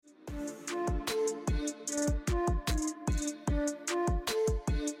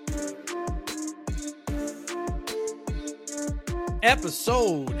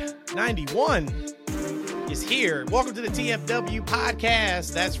Episode 91 is here. Welcome to the TFW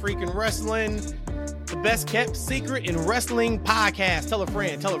podcast. That's freaking wrestling. The best kept secret in wrestling podcast. Tell a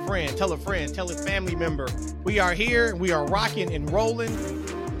friend, tell a friend, tell a friend, tell a family member. We are here. We are rocking and rolling.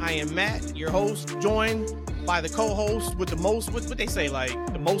 I am Matt, your host, joined by the co-host with the most, what they say, like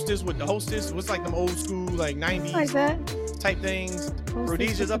the mostest with the hostess. What's like them old school, like 90s like that type things.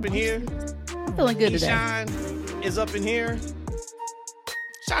 Rhodesia's up in here. I'm feeling good today. Eshawn is up in here.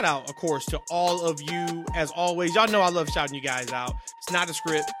 Shout out, of course, to all of you. As always, y'all know I love shouting you guys out. It's not a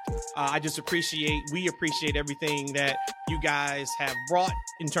script. We appreciate everything that you guys have brought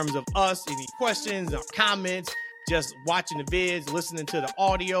in terms of us, any questions or comments, just watching the vids, listening to the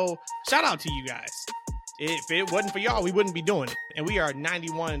audio. Shout out to you guys. If it wasn't for y'all, we wouldn't be doing it. And we are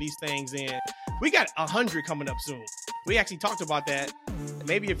 91 of these things in. We got 100 coming up soon. We actually talked about that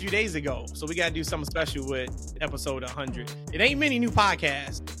maybe a few days ago. So we got to do something special with episode 100. It ain't many new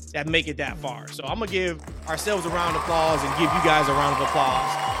podcasts that make it that far. So I'm going to give ourselves a round of applause and give you guys a round of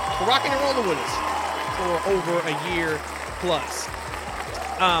applause for rocking and rolling with us for over a year plus.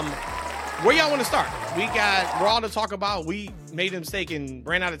 Where y'all want to start? We got Raw to talk about. We made a mistake and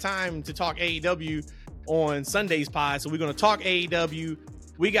ran out of time to talk AEW on Sunday's pod. So we're going to talk AEW.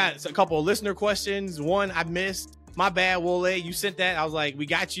 We got a couple of listener questions. One I missed. My bad, Wole. You sent that. I was like, we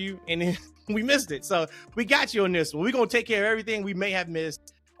got you. And then we missed it. So we got you on this one. We're going to take care of everything we may have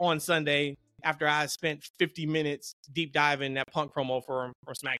missed on Sunday after I spent 50 minutes deep diving that Punk promo for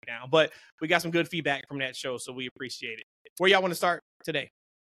SmackDown. But we got some good feedback from that show, so we appreciate it. Where y'all want to start today?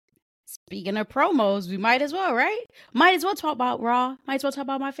 Speaking of promos, we might as well, right? Might as well talk about Raw. Might as well talk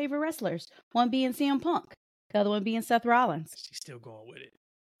about my favorite wrestlers. One being CM Punk. The other one being Seth Rollins. She's still going with it.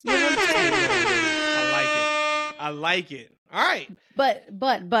 I like it. All right. But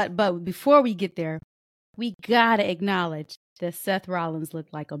before we get there, we gotta acknowledge that Seth Rollins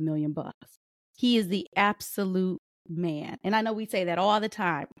looked like $1 million. He is the absolute man. And I know we say that all the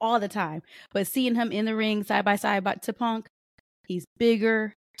time. But seeing him in the ring side by side to Punk, he's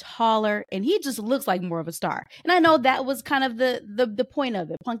bigger, taller, and he just looks like more of a star. And I know that was kind of the point of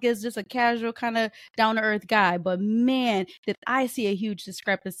it. Punk is just a casual kind of down to earth guy, but man, did I see a huge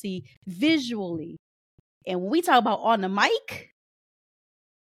discrepancy visually. And when we talk about on the mic,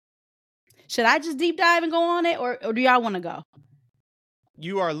 should I just deep dive and go on it, or do y'all want to go?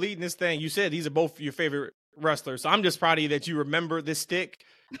 You are leading this thing. You said these are both your favorite wrestlers, so I'm just proud of you that you remember this stick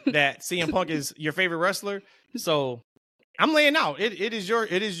that CM Punk is your favorite wrestler. So I'm laying out. It is your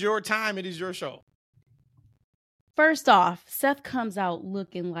time. It is your show. First off, Seth comes out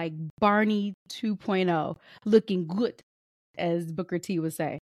looking like Barney 2.0, looking good, as Booker T would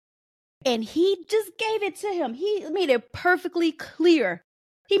say. And he just gave it to him. He made it perfectly clear.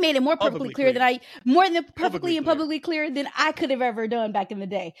 He made it more perfectly clear than publicly clear than I could have ever done back in the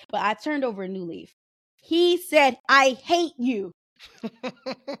day. But I turned over a new leaf. He said, "I hate you."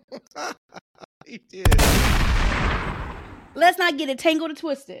 He did. Let's not get it tangled and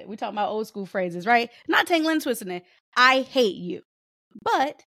twisted. We talking about old school phrases, right? Not tangling and twisting it. I hate you.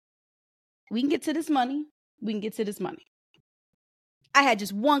 But we can get to this money. I had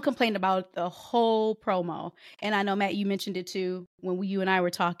just one complaint about the whole promo. And I know, Matt, you mentioned it too when you and I were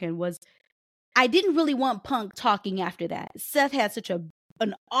talking, was I didn't really want Punk talking after that. Seth had such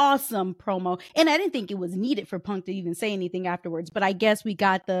an awesome promo. And I didn't think it was needed for Punk to even say anything afterwards. But I guess we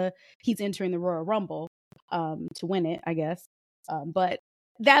got he's entering the Royal Rumble to win it, I guess. But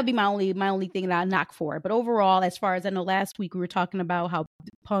that'd be my only thing that I knock for. But overall, as far as I know, last week we were talking about how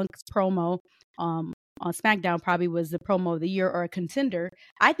Punk's promo on SmackDown probably was the promo of the year or a contender.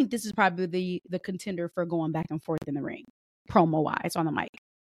 I think this is probably the contender for going back and forth in the ring, promo-wise, on the mic.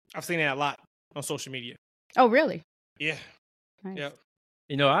 I've seen that a lot on social media. Oh, really? Yeah. Nice. Yep.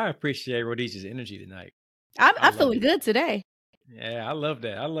 You know, I appreciate Rhodesia's energy tonight. I'm feeling good today. Yeah, I love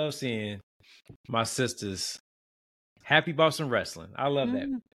that. I love seeing my sisters happy about some wrestling. I love that.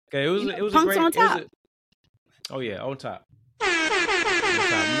 Okay, it was Punk's a great. on top. Oh yeah, on top.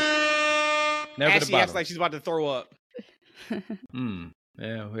 Never Ashley acts like she's about to throw up.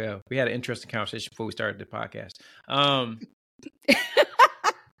 Yeah. We had an interesting conversation before we started the podcast.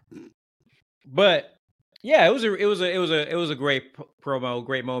 But yeah, it was a great promo,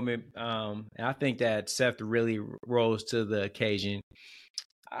 great moment. And I think that Seth really rose to the occasion.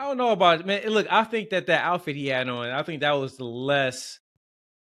 I don't know about it, man. Look, I think that outfit he had on, I think that was the less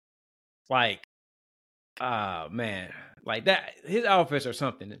like, man. Like that, his outfits are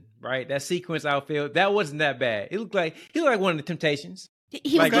something, right? That sequence outfit, that wasn't that bad. He looked like one of the Temptations.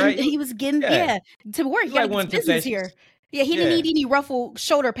 He was getting to work. He had like business here. Yeah, he didn't need any ruffled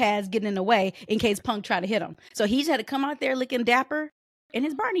shoulder pads getting in the way in case Punk tried to hit him. So he just had to come out there looking dapper in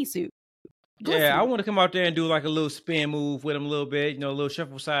his Barney suit. Glistening. Yeah, I want to come out there and do like a little spin move with him a little bit, a little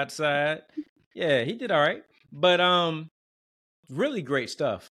shuffle side to side. Yeah, he did all right. But really great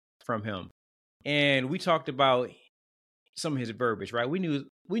stuff from him. And we talked about some of his verbiage, right? We knew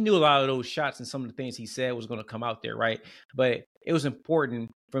a lot of those shots and some of the things he said was going to come out there, right? But it was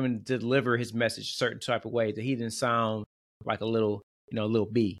important for him to deliver his message a certain type of way that he didn't sound like a little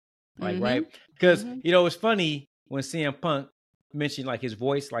B, like, right? Because, it's funny when CM Punk mentioned like his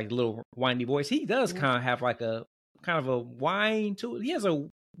voice, like a little whiny voice. He does kind of have like a whine to it. He has a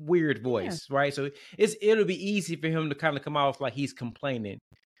weird voice, right? So it'll be easy for him to kind of come off like he's complaining.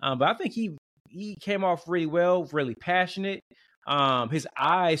 But I think he came off really well, really passionate. His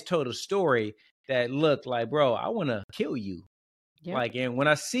eyes told a story that looked like, bro, I want to kill you. Yep. Like, and when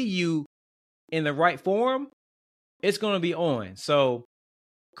I see you in the right form, it's going to be on. So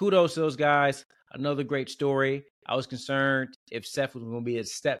kudos to those guys. Another great story. I was concerned if Seth was going to be a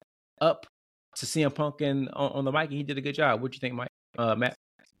step up to CM Punk on the mic, and he did a good job. What do you think, Matt?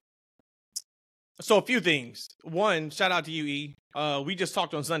 So a few things. One, shout out to you, E. We just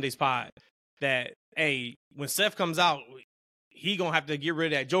talked on Sunday's pod that, hey, when Seth comes out, he going to have to get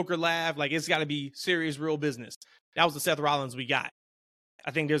rid of that Joker laugh. Like, it's got to be serious, real business. That was the Seth Rollins we got.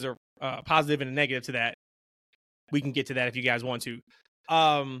 I think there's a positive and a negative to that. We can get to that if you guys want to.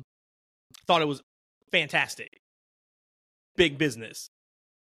 Thought it was fantastic. Big business.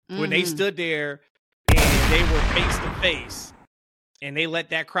 When they stood there and they were face to face and they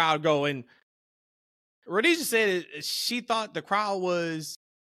let that crowd go. And Rhodesia said she thought the crowd was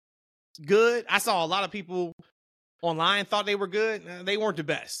good. I saw a lot of people online thought they were good. They weren't the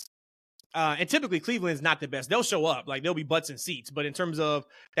best. And typically Cleveland's not the best. They'll show up, like they'll be butts in seats. But in terms of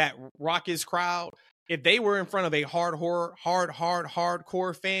that raucous crowd, if they were in front of a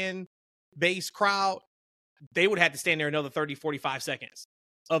hardcore fan base crowd, they would have to stand there another 30, 45 seconds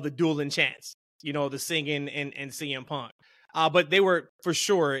of the dueling chants, the singing and CM Punk. But they were, for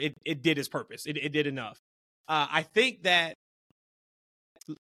sure, it did its purpose. It did enough. I think that,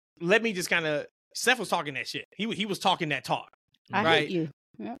 let me just kind of, Seth was talking that shit. He was talking that talk. I right? hate you.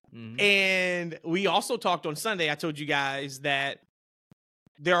 Yep. And we also talked on Sunday, I told you guys that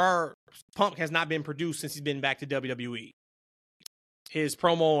Punk has not been produced since he's been back to WWE. His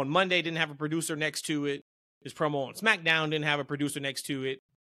promo on Monday didn't have a producer next to it. His promo on SmackDown didn't have a producer next to it.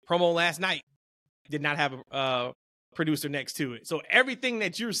 Promo last night did not have a producer next to it. So everything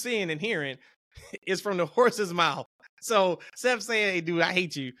that you're seeing and hearing is from the horse's mouth. So Seth saying, "Hey, dude, I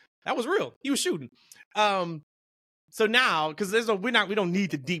hate you." That was real. He was shooting. So now, because we don't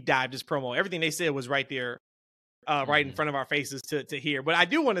need to deep dive this promo. Everything they said was right there, right in front of our faces to hear. But I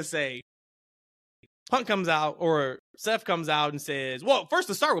do want to say, Punk comes out, or Seth comes out and says, well, first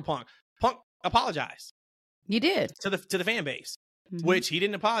to start with Punk apologized. You did. To the fan base, which he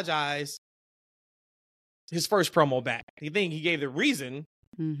didn't apologize his first promo back. I think he gave the reason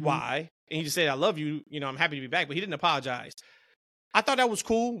why, and he just said, "I love you, I'm happy to be back," but he didn't apologize. I thought that was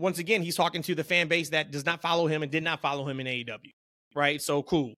cool. Once again, he's talking to the fan base that does not follow him and did not follow him in AEW, right? So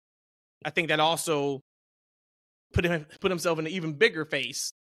cool. I think that also put himself in an even bigger face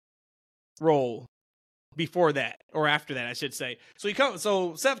role before that, or after that, I should say.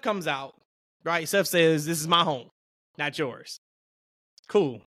 So Seth comes out, right? Seth says, "This is my home, not yours."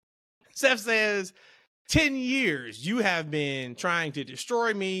 Cool. Seth says, 10 years you have been trying to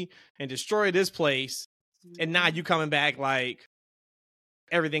destroy me and destroy this place, and now you coming back like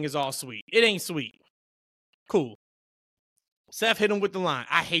everything is all sweet. It ain't sweet. Cool. Seth hit him with the line,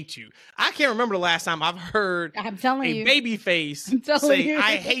 "I hate you." I can't remember the last time I've heard a babyface say,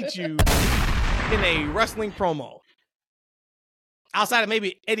 "I hate you" in a wrestling promo. Outside of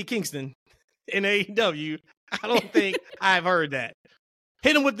maybe Eddie Kingston in AEW, I don't think I've heard that.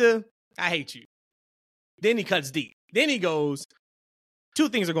 Hit him with the, "I hate you." Then he cuts deep. Then he goes, two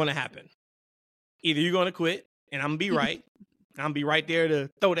things are going to happen. Either you're going to quit, and I'm going to be right. I'm going to be right there to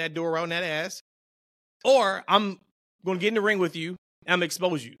throw that door around that ass. Or I'm going to get in the ring with you, and I'm going to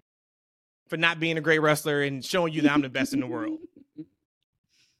expose you for not being a great wrestler and showing you that I'm the best in the world.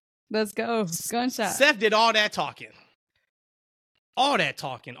 Let's go. Gunshot. Seth did all that talking. All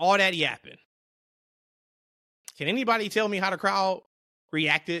that yapping. Can anybody tell me how the crowd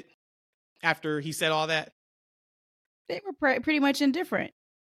reacted after he said all that? They were pretty much indifferent.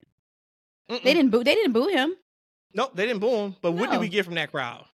 They didn't boo him. Nope, they didn't boo him. But what did we get from that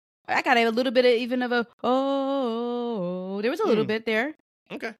crowd? I got a little bit of a there was a little bit there.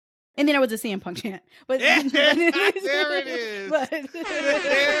 Okay. And then there was a CM Punk chant. But there it is. But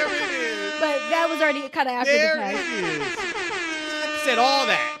that was already kind of after There the fact. it is. He said all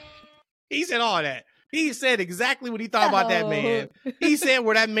that. He said all that. He said exactly what he thought about that man. He said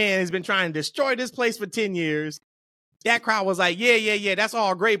where that man has been trying to destroy this place for 10 years. That crowd was like, yeah, that's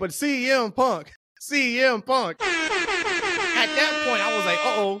all great, but CM Punk. At that point, I was like,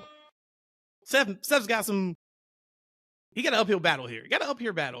 uh-oh. Seth's got some... He got an uphill battle here.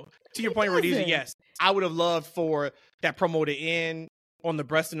 To your point, Rhodesia, yes. I would have loved for that promo to end on the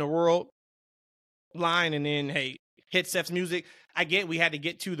Best in the World line and then, hey, hit Seth's music. I get we had to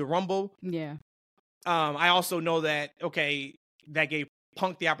get to the Rumble. Yeah. I also know that, okay, that gave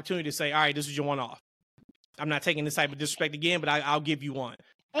Punk the opportunity to say, all right, this is your one-off. I'm not taking this type of disrespect again, but I'll give you one.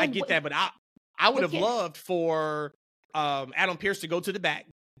 I get that, but I would have loved for Adam Pearce to go to the back.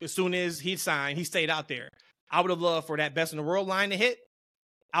 As soon as he signed, he stayed out there. I would have loved for that Best in the World line to hit.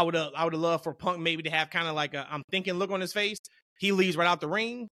 I would have loved for Punk maybe to have kind of like a I'm thinking look on his face. He leaves right out the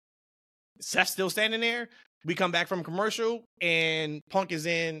ring. Seth's still standing there. We come back from commercial, and Punk is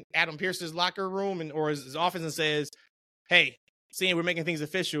in Adam Pearce's locker room or his office and says, hey, seeing we're making things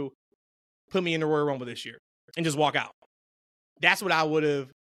official, put me in the Royal Rumble this year, and just walk out. That's what I would have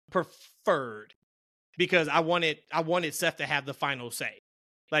preferred because I wanted Seth to have the final say.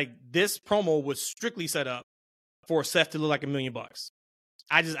 Like, this promo was strictly set up for Seth to look like $1 million.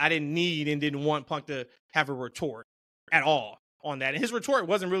 I didn't need and didn't want Punk to have a retort at all on that. And his retort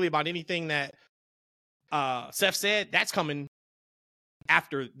wasn't really about anything that Seth said. That's coming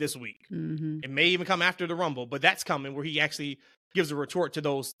after this week. Mm-hmm. It may even come after the Rumble, but that's coming where he actually gives a retort to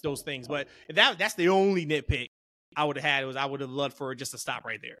those things. But that's the only nitpick I would have had was I would have loved for it just to stop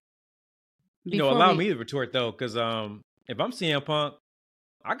right there. Allow me to retort though, because if I'm CM Punk,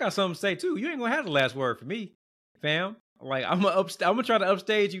 I got something to say too. You ain't gonna have the last word for me, fam. Like I'm gonna try to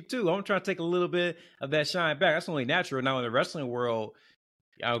upstage you too. I'm gonna try to take a little bit of that shine back. That's only natural. Now in the wrestling world,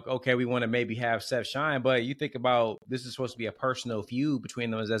 okay, we want to maybe have Seth shine, but you think about this is supposed to be a personal feud between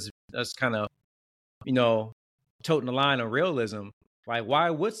them as kind of, toting the line of realism. Like,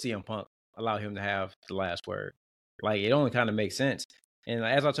 why would CM Punk allow him to have the last word? Like, it only kind of makes sense. And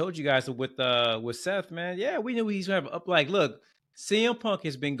as I told you guys with Seth, man, yeah, we knew he's gonna have up. Like, look, CM Punk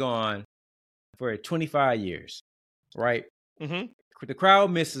has been gone for 25 years, right? Mm-hmm. The crowd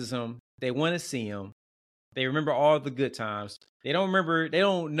misses him. They want to see him. They remember all the good times. They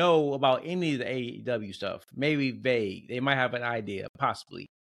don't know about any of the AEW stuff. Maybe vague. They might have an idea, possibly.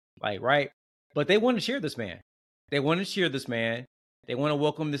 Like, right? But they want to cheer this man. They want to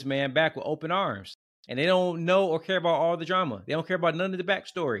welcome this man back with open arms. And they don't know or care about all the drama. They don't care about none of the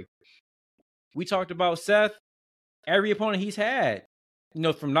backstory. We talked about Seth. Every opponent he's had,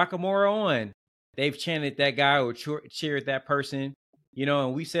 from Nakamura on, they've chanted that guy or cheered that person,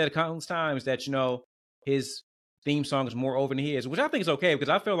 and we said countless times that, his theme song is more over than his, which I think is okay because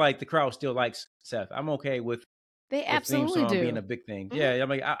I feel like the crowd still likes Seth. I'm okay with they theme absolutely song do being a big thing. Mm-hmm. Yeah, I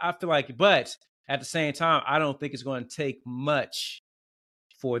mean, I feel like, but at the same time, I don't think it's going to take much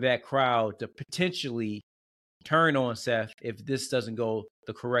for that crowd to potentially turn on Seth if this doesn't go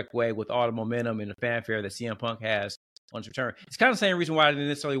the correct way with all the momentum and the fanfare that CM Punk has on his return. It's kind of the same reason why I didn't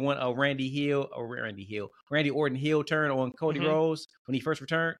necessarily want a Randy Orton heel turn on Cody Rhodes when he first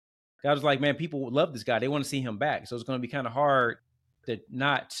returned. I was like, man, people love this guy. They want to see him back. So it's going to be kind of hard to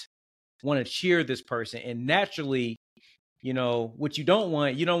not want to cheer this person. And naturally, what you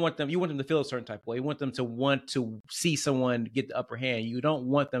want them to feel a certain type of way. You want them to want to see someone get the upper hand. You don't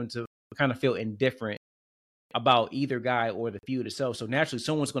want them to kind of feel indifferent about either guy or the feud itself. So naturally,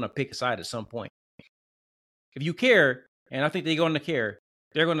 someone's going to pick a side at some point. If you care, and I think they're going to care,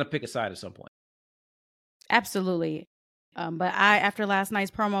 they're going to pick a side at some point. Absolutely. But after last night's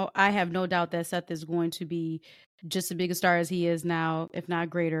promo, I have no doubt that Seth is going to be just as big a star as he is now, if not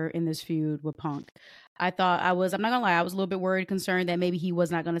greater, in this feud with Punk. I'm not gonna lie, I was a little bit worried, concerned that maybe he was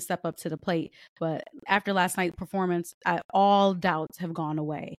not going to step up to the plate. But after last night's performance, all doubts have gone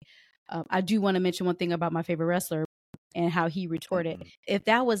away. I do want to mention one thing about my favorite wrestler and how he retorted. If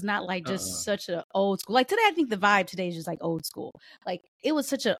that was not like just such an old school, like today, I think the vibe today is just like old school. Like it was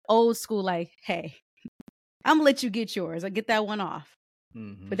such an old school, like, hey, I'm gonna let you get yours. I get that one off.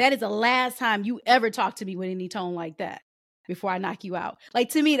 Mm-hmm. But that is the last time you ever talk to me with any tone like that before I knock you out. Like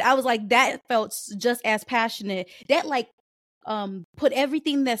to me, I was like, that felt just as passionate. That like put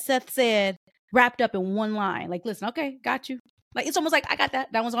everything that Seth said wrapped up in one line. Like, listen, okay, got you. Like it's almost like I got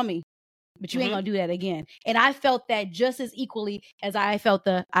that. That one's on me. But you ain't gonna do that again. And I felt that just as equally as I felt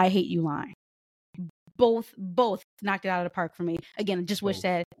the I hate you line. Both knocked it out of the park for me. Again, I just wish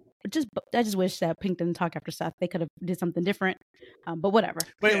that Pink didn't talk after Seth. They could have did something different. But whatever.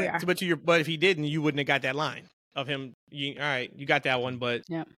 But, here we are. But if he didn't, you wouldn't have got that line of him. All right, you got that one, but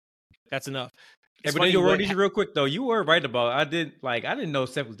yeah, that's enough. It's but funny then what these real quick though. You were right about. I didn't know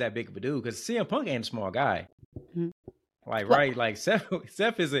Seth was that big of a dude because CM Punk ain't a small guy. Mhm. Like Well- right, like Seth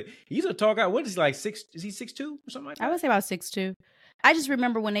he's a tall guy. What is he like 6? Is he 6'2" or something like that? I would say about 6'2". I just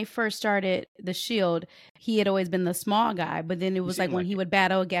remember when they first started the Shield, he had always been the small guy. But then it was like when he would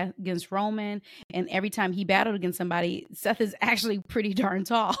battle against Roman, and every time he battled against somebody, Seth is actually pretty darn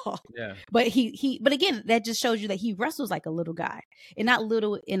tall. Yeah. But but again, that just shows you that he wrestles like a little guy, and not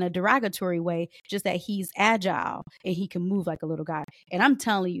little in a derogatory way, just that he's agile and he can move like a little guy. And I'm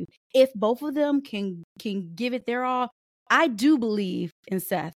telling you, if both of them can give it their all, I do believe in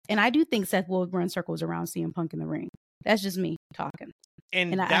Seth, and I do think Seth will run circles around CM Punk in the ring. That's just me talking.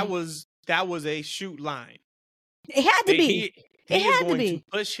 And that was a shoot line. It had to be. He is going to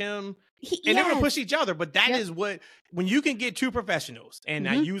push him, and they're going to push each other. But that is what, when you can get two professionals, and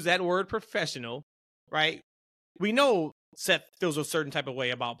I use that word professional, right? We know Seth feels a certain type of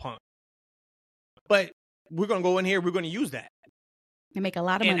way about Punk, but we're going to go in here. We're going to use that and make a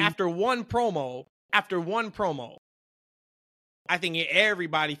lot of money. And after one promo, I think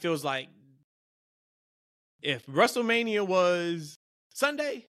everybody feels like if WrestleMania was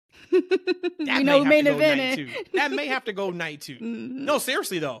Sunday, that may have to go night 2. That may have to go night 2. No,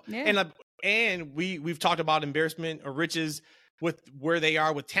 seriously though. Yeah. And we've talked about embarrassment or riches with where they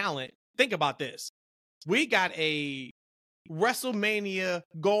are with talent. Think about this. We got a WrestleMania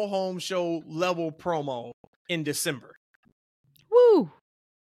go home show level promo in December. Woo.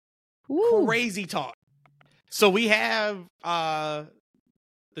 Crazy talk. So we have the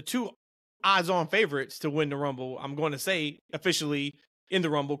two odds-on favorites to win the Rumble. I'm going to say officially in the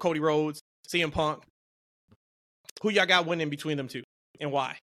Rumble, Cody Rhodes, CM Punk. Who y'all got winning between them two, and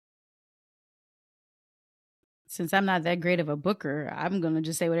why? Since I'm not that great of a booker, I'm going to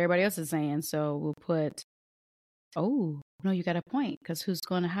just say what everybody else is saying. So we'll put. Oh no, you got a point. Because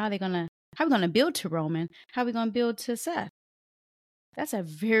how are we going to build to Roman? How are we going to build to Seth? That's a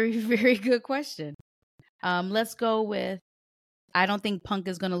very, very good question. Let's go with, I don't think Punk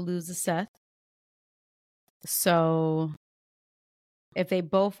is going to lose to Seth. So if they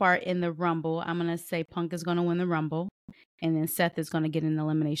both are in the Rumble, I'm going to say Punk is going to win the Rumble. And then Seth is going to get an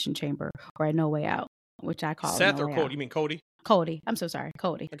Elimination Chamber or a No Way Out, which I call Seth no or way Cody? Out. You mean Cody? Cody. I'm so sorry.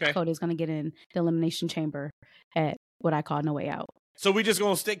 Cody. Okay. Cody is going to get in the Elimination Chamber at what I call No Way Out. So we just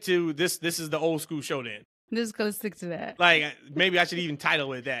going to stick to this. This is the old school show then. Just go stick to that. Like, maybe I should even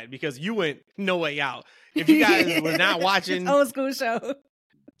title it that because you went No Way Out. If you guys were not watching old school show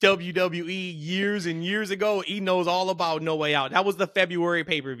WWE years and years ago, he knows all about No Way Out. That was the February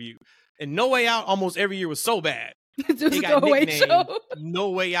pay-per-view. And No Way Out almost every year was so bad. It got nicknamed No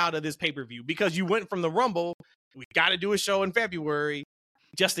Way Out of this pay-per-view because you went from the Rumble, we got to do a show in February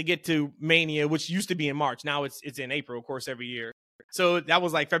just to get to Mania, which used to be in March. Now it's in April, of course, every year. So that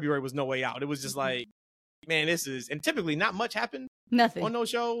was like February was No Way Out. It was just like, man, and typically not much happened. Nothing on those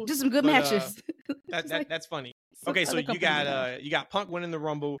shows. Just some good matches. That's funny. Okay, so you got Punk winning the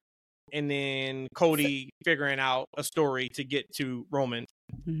Rumble, and then Cody figuring out a story to get to Roman.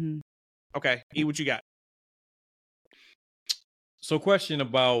 Mm-hmm. Okay, E, what you got? So, question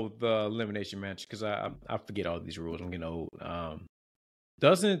about the elimination match because I forget all these rules. I'm getting old.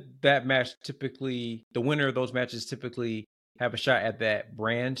 Doesn't that match typically, the winner of those matches typically have a shot at that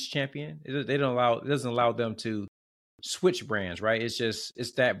brand's champion? It doesn't allow them to switch brands, right?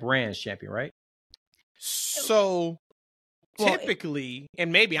 It's that brand's champion, right? So typically,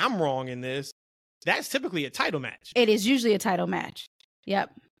 and maybe I'm wrong in this, that's typically a title match. It is usually a title match.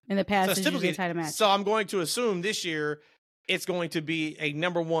 Yep. In the past, it's usually a title match. So I'm going to assume this year it's going to be a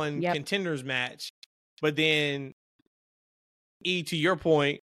number one contenders match. But then, E, to your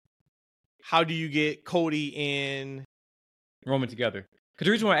point, how do you get Cody and Roman together? Because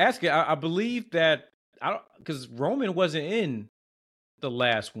the reason why I ask it, I believe that because Roman wasn't in the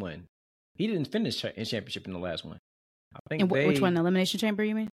last one. He didn't finish in championship in the last one. I think which one? The Elimination Chamber,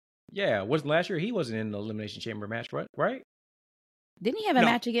 you mean? Yeah, was last year he wasn't in the Elimination Chamber match, right? Didn't he have a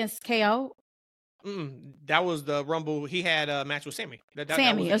match against KO? That was the Rumble. He had a match with Sammy.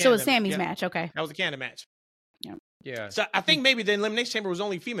 Sammy. So it was Sammy's match. Okay. That was a Canada match. Yeah. So I think maybe the Elimination Chamber was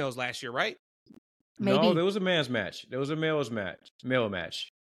only females last year, right? Maybe. No, there was a man's match. There was a male match.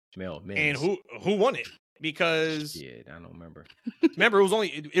 And who won it? Because I don't remember. Remember, it was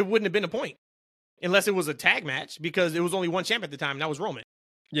only it wouldn't have been a point unless it was a tag match because it was only one champ at the time. And that was Roman.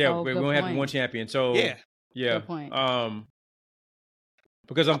 Yeah, we only have one champion. So yeah. Good point.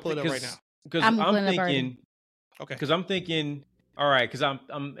 Because I'll pull it up right now. Because I'm thinking. Okay. Because I'm thinking. All right. Because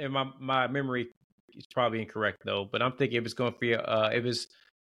I'm in my memory is probably incorrect though. But I'm thinking if it's going to be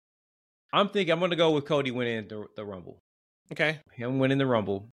I'm thinking I'm going to go with Cody winning the Rumble. Okay. Him winning the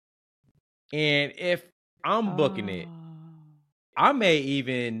Rumble. And if I'm booking it, I may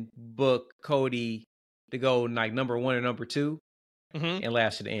even book Cody to go like number 1 and number 2 and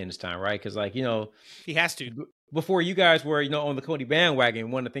last to the end this time, right? Because like, he has to. Before you guys were, on the Cody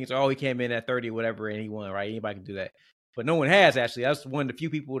bandwagon, one of the things, he came in at 30 or whatever and he won, right? Anybody can do that. But no one has actually. That's one of the few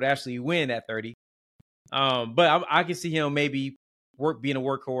people who would actually win at 30. But I can see him maybe being a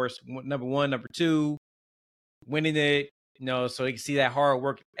workhorse, number 1, number 2, winning it, so you can see that hard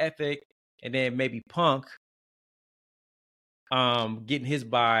work ethic, and then maybe Punk getting his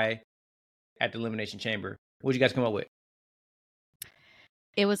bye at the Elimination Chamber. What'd you guys come up with?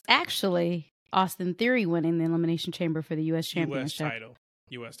 It was actually Austin Theory winning the Elimination Chamber for the U.S. Championship.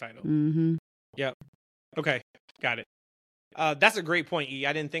 U.S. title. Mm-hmm. Yep. Okay. Got it. That's a great point, E.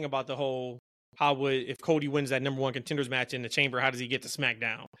 I didn't think about the whole, if Cody wins that number 1 contenders match in the Chamber, how does he get to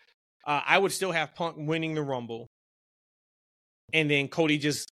SmackDown? I would still have Punk winning the Rumble, and then Cody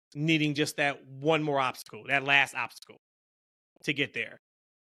just needing just that one more obstacle, that last obstacle to get there.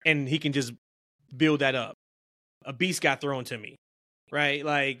 And he can just build that up. A beast got thrown to me, right?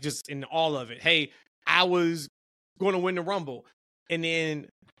 Like, just in all of it. Hey, I was going to win the Rumble, and then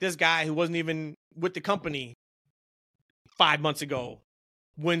this guy who wasn't even with the company 5 months ago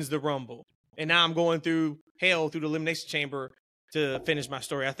wins the Rumble. And now I'm going through hell through the Elimination Chamber to finish my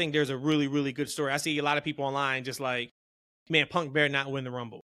story. I think there's a really, really good story. I see a lot of people online just like, man, Punk better not win the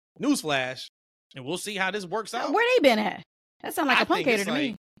Rumble. Newsflash, and we'll see how this works out. Where they been at? That sounds like a Punk hater to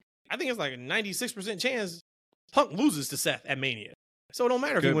me. I think it's like a 96% chance Punk loses to Seth at Mania. So it don't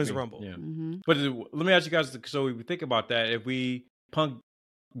matter if he wins the Rumble. Yeah. Mm-hmm. But let me ask you guys, so we think about that. If Punk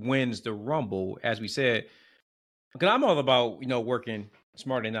wins the Rumble, as we said, because I'm all about, working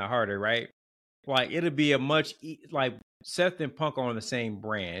smarter and not harder, right? Like, it'll be a much, like, Seth and Punk are on the same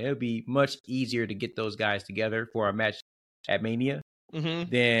brand. It'll be much easier to get those guys together for a match at Mania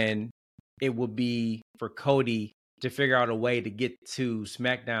than it would be for Cody to figure out a way to get to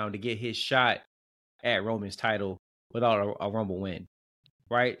SmackDown to get his shot at Roman's title without a Rumble win,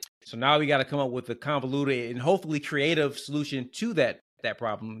 right? So now we got to come up with a convoluted and hopefully creative solution to that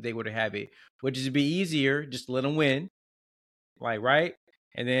problem they would have it, which is to be easier, just let them win, like, right?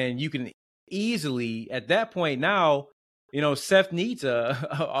 And then you can easily, at that point now, Seth needs a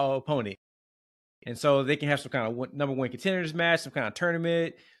opponent. And so they can have some kind of number 1 contenders match, some kind of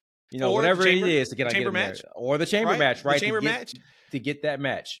tournament, or whatever it is to get a match, or the chamber match, right? The chamber match to get that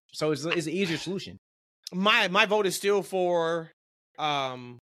match. So it's an easier solution. My vote is still for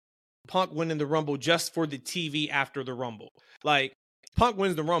Punk winning the Rumble just for the TV after the Rumble. Like, Punk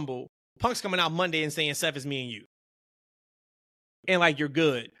wins the Rumble. Punk's coming out Monday and saying, Seth, is me and you. And like, you're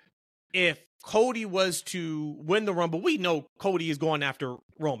good. If Cody was to win the Rumble, we know Cody is going after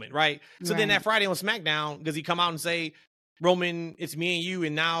Roman, right? So then that Friday on SmackDown, does he come out and say, Roman, it's me and you,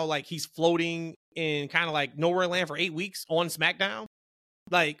 and now like he's floating in kind of like nowhere land for 8 weeks on SmackDown?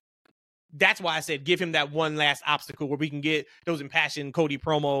 Like, that's why I said give him that one last obstacle where we can get those impassioned Cody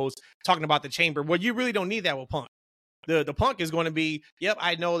promos talking about the chamber. Well, you really don't need that with Punk. The Punk is going to be, yep,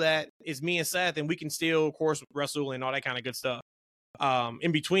 I know that it's me and Seth, and we can still, of course, wrestle and all that kind of good stuff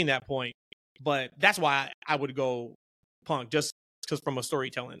in between that point. But that's why I would go Punk, just because from a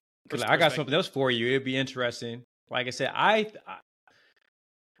storytelling perspective. I got something else for you. It'd be interesting. Like I said, I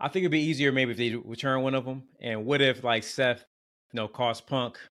think it'd be easier maybe if they return one of them. And what if like Seth, cost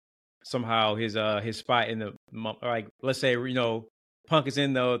Punk somehow his spot in the, like, let's say, Punk is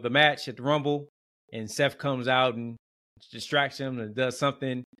in the match at the Rumble and Seth comes out and distracts him and does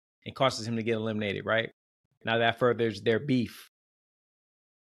something and causes him to get eliminated, right? Now that furthers their beef.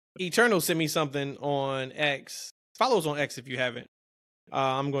 Eternal sent me something on X. Follow us on X if you haven't.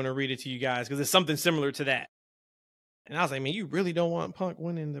 I'm going to read it to you guys because it's something similar to that. And I was like, man, you really don't want Punk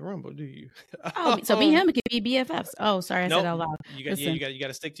winning the Rumble, do you? So me and him could be BFFs. Oh, sorry, I said out loud. You got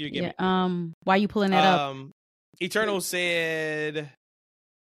to stick to your gimmick. Yeah, why are you pulling that up? Eternal said,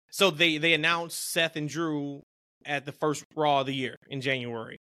 so they announced Seth and Drew at the first Raw of the year in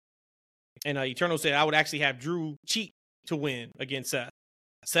January. And Eternal said, I would actually have Drew cheat to win against Seth.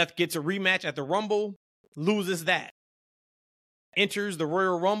 Seth gets a rematch at the Rumble, loses that. Enters the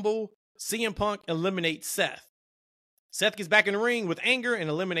Royal Rumble, CM Punk eliminates Seth. Seth gets back in the ring with anger and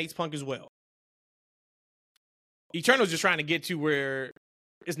eliminates Punk as well. Eternal's just trying to get to where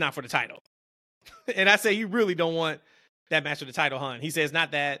it's not for the title. And I say, you really don't want that match for the title, huh? He says, it's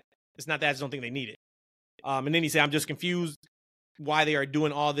not that. I just don't think they need it. And then he said, I'm just confused why they are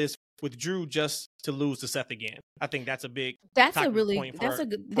doing all this with Drew just to lose to Seth again. I think that's a big that's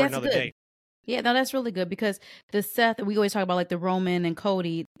good day. Yeah, no, that's really good because the Seth, we always talk about like the Roman and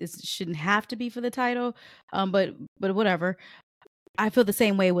Cody, it shouldn't have to be for the title, but whatever. I feel the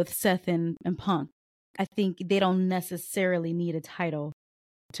same way with Seth and Punk. I think they don't necessarily need a title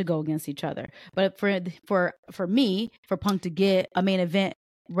to go against each other. But for me, for Punk to get a main event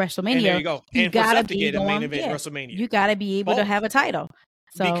WrestleMania, and there you go. You And for Seth to get a main event WrestleMania, you got to be able to have a title.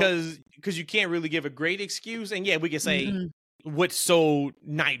 So, because you can't really give a great excuse. And yeah, we can say what sold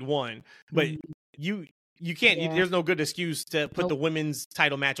night one, but you can't. Yeah. There's no good excuse to put the women's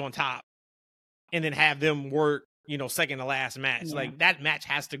title match on top and then have them work, second to last match. Yeah. Like that match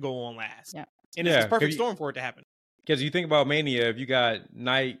has to go on last. Yeah. And it's a perfect storm for it to happen. Because you think about Mania, if you got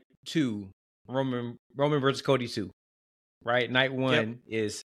night 2, Roman versus Cody 2, right? Night 1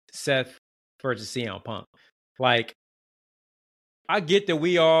 is Seth versus CM Punk. Like, I get that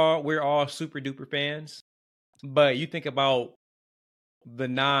we're all super duper fans, but you think about the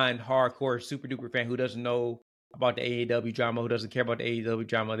non-hardcore super duper fan who doesn't know about the AEW drama, who doesn't care about the AEW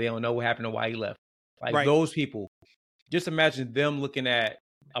drama, they don't know what happened or why he left. Like those people, just imagine them looking at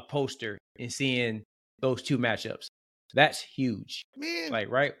a poster and seeing those two matchups. That's huge. Man, like,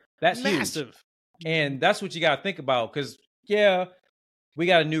 right? That's massive. Huge. And that's what you got to think about. Because, yeah, we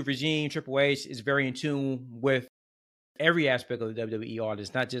got a new regime. Triple H is very in tune with every aspect of the WWE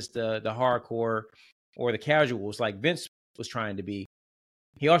audience, not just the hardcore or the casuals like Vince was trying to be.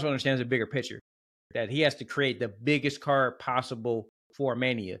 He also understands the bigger picture, that he has to create the biggest card possible for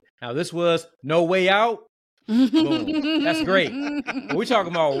Mania. Now, this was No Way Out. Boom. That's great. When we're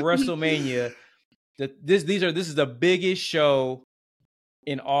talking about WrestleMania, this is the biggest show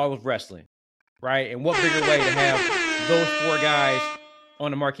in all of wrestling, right? And what bigger way to have those 4 guys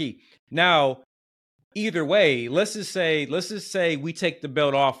on the marquee? Now, either way, let's just say we take the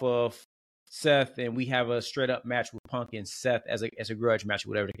belt off of Seth and we have a straight up match with Punk and Seth as a grudge match,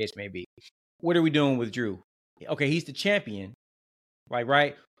 whatever the case may be. What are we doing with Drew? Okay, he's the champion, like,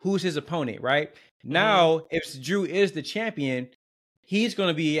 right? Who's his opponent, right? Now, if Drew is the champion, he's going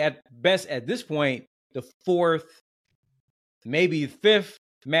to be at best at this point the 4th, maybe 5th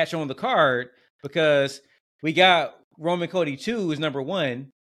match on the card, because we got Roman Cody 2 is number 1.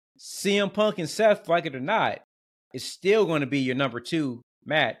 CM Punk and Seth, like it or not, is still going to be your number 2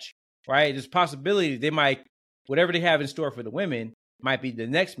 match, right? There's possibility they might, whatever they have in store for the women, might be the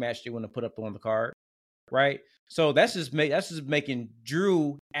next match they want to put up on the card, right? So that's just making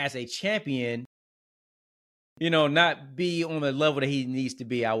Drew as a champion, not be on the level that he needs to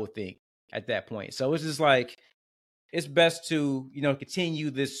be, I would think, at that point. So it's just like, it's best to, continue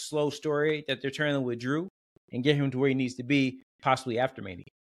this slow story that they're turning with Drew and get him to where he needs to be, possibly after Mania.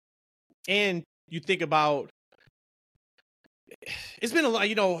 And you think about, it's been a lot,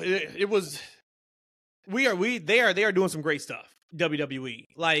 they are doing some great stuff, WWE.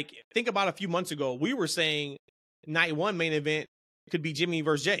 Like, think about a few months ago, we were saying night 1 main event could be Jimmy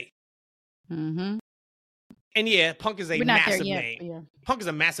versus Jay. Mm-hmm. And yeah, Punk is a massive name. Yeah. Punk is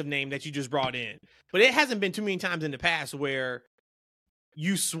a massive name that you just brought in. But it hasn't been too many times in the past where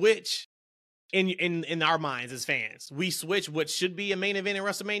you switch in our minds as fans. We switch what should be a main event in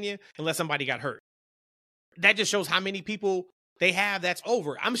WrestleMania unless somebody got hurt. That just shows how many people they have that's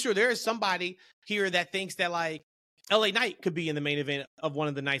over. I'm sure there is somebody here that thinks that, like, LA Knight could be in the main event of one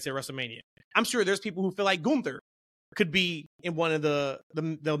of the nights at WrestleMania. I'm sure there's people who feel like Gunther could be in one of the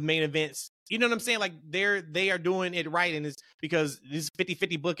main events. You know what I'm saying? Like, they are doing it right, and it's because this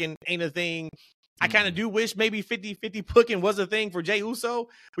 50-50 booking ain't a thing. I kind of do wish maybe 50-50 booking was a thing for Jey Uso.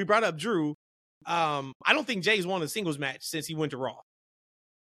 We brought up Drew. I don't think Jay's won a singles match since he went to Raw.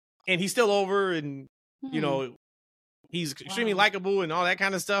 And he's still over, and he's extremely likable and all that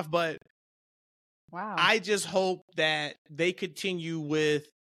kind of stuff, but I just hope that they continue with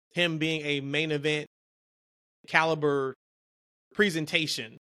him being a main event caliber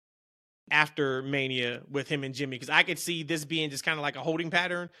presentation after Mania with him and Jimmy, because I could see this being just kind of like a holding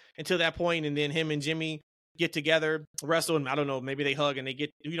pattern until that point, and then him and Jimmy get together, wrestle, and I don't know, maybe they hug and they get,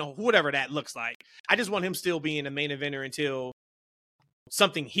 whatever that looks like. I just want him still being a main eventer until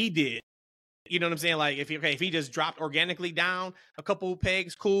something he did. You know what I'm saying? Like, if he just dropped organically down a couple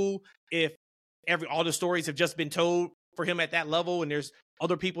pegs, cool. If all the stories have just been told for him at that level, and there's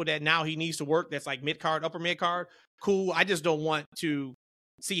other people that now he needs to work that's like mid-card, upper mid-card, cool. I just don't want to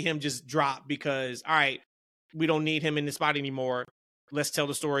see him just drop because, all right, we don't need him in the spot anymore. Let's tell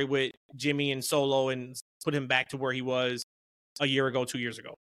the story with Jimmy and Solo and put him back to where he was a year ago, 2 years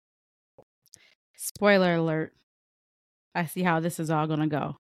ago. Spoiler alert. I see how this is all going to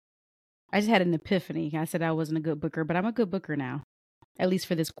go. I just had an epiphany. I said I wasn't a good booker, but I'm a good booker now, at least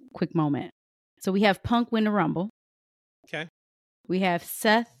for this quick moment. So we have Punk win the Rumble. Okay. We have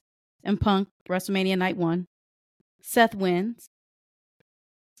Seth and Punk WrestleMania Night 1. Seth wins.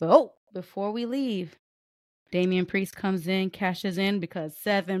 So, before we leave, Damian Priest comes in, cashes in because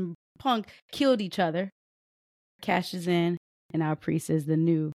Seth and Punk killed each other. Cashes in, and now Priest is the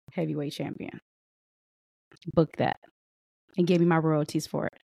new heavyweight champion. Book that. And give me my royalties for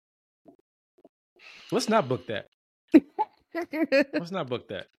it. Let's not book that. Let's not book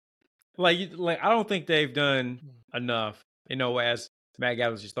that. Like I don't think they've done enough. You know, as Matt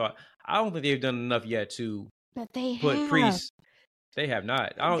Gallagher just thought, I don't think they've done enough yet to put Priest. They have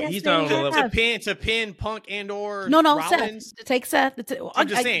not. He's not on the level to pin Punk and or no Rollins. Seth to take Seth. I'm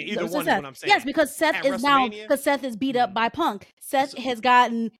just saying either one is what I'm saying. Yes, because Seth is beat up by Punk. Seth has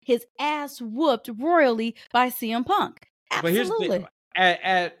gotten his ass whooped royally by CM Punk. Absolutely. But here's the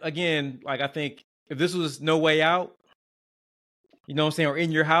thing. Again, like I think if this was No Way Out, you know what I'm saying, or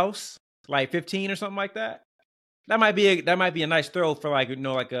In Your House, like 15 or something like that. That might be a nice throw for like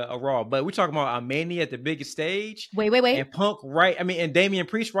a Raw, but we're talking about a Mania at the biggest stage. Wait, and Punk and Damian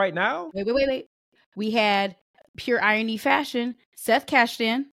Priest right now. Wait. We had pure irony fashion. Seth cashed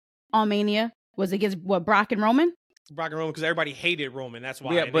in on Mania. Was against what, Brock and Roman? Brock and Roman, because everybody hated Roman. That's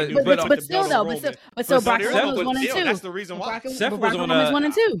why. Yeah, but still Brock and Roman was 1 and 2. That's the reason why. Seth was on 1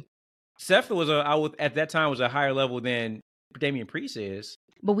 and 2. Seth was at that time was a higher level than Damian Priest is.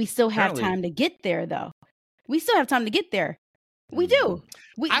 But we still have time to get there, though. We still have time to get there. We do.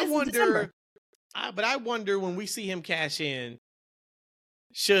 I wonder when we see him cash in,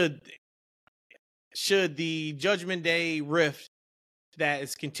 should the Judgment Day rift that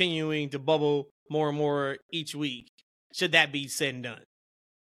is continuing to bubble more and more each week, should that be said and done?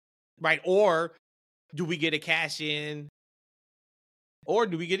 Right? Or do we get a cash in? Or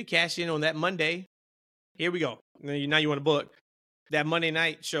do we get a cash in on that Monday? Here we go. Now you want to book that Monday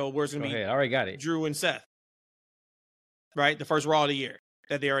night show where it's going to be I already got it. Drew and Seth. Right? The first Raw of the year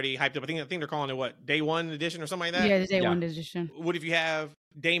that they already hyped up. I think they're calling it what? Day 1 edition or something like that? Yeah, the Day 1 edition. What if you have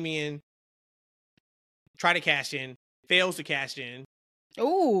Damian try to cash in, fails to cash in.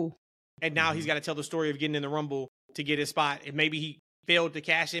 Ooh. And now he's got to tell the story of getting in the Rumble to get his spot. And maybe he failed to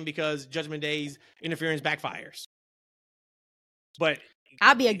cash in because Judgment Day's interference backfires. But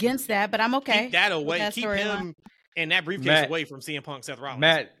I'll be against that, but I'm okay. Keep that away. Keep him and that briefcase away from CM Punk, Seth Rollins.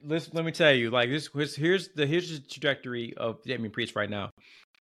 Matt, let me tell you, like here's the trajectory of Damian Priest right now.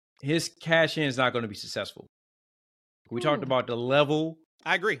 His cash in is not going to be successful. We talked about the level.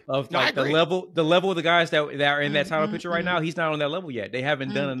 I agree. The level of the guys that are in that title picture right now. He's not on that level yet. They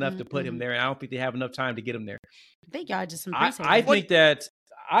haven't done enough to put him there, and I don't think they have enough time to get him there. I think y'all just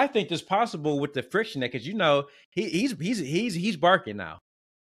I think it's possible with the friction that, because he's barking now.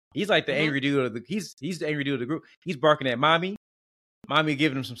 He's like the angry dude of the he's the angry dude of the group. He's barking at mommy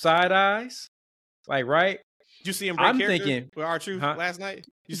giving him some side eyes. Like, right? Did you see him break character with R-Truth last night?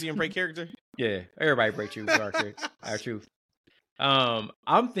 You see him break character? Yeah, everybody break truth with R-Truth.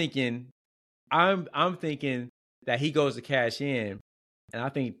 I'm thinking that he goes to cash in, and I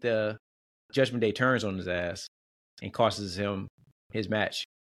think the Judgment Day turns on his ass and costs him his match.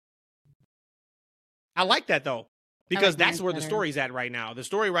 I like that though, because that's where the story's at right now. The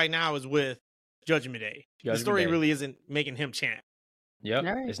story right now is with Judgment Day. The story really isn't making him champ. Yep,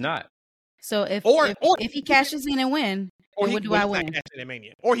 it's not. So if he cashes in and win, what do I win?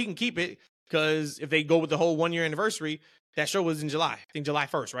 Or he can keep it, because if they go with the whole 1 year anniversary, that show was in July. I think July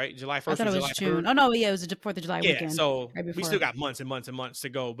 1st, right? July 1st. I thought it was June. 3rd. Oh no, yeah, it was the 4th of July weekend. So we still got months and months and months to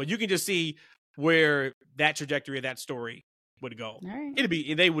go. But you can just see where that trajectory of that story would go. Right.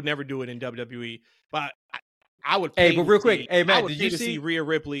 They would never do it in WWE. But I would pay. Hey, but real quick, Matt, did you see Rhea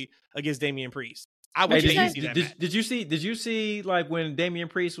Ripley against Damian Priest? I would pay to see that match. Did you see like when Damian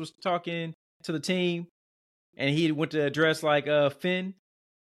Priest was talking to the team and he went to address like Finn,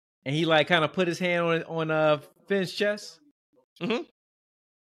 and he like kind of put his hand on Finn's chest? Mm-hmm.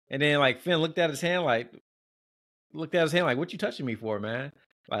 And then like Finn looked at his hand like, what you touching me for, man?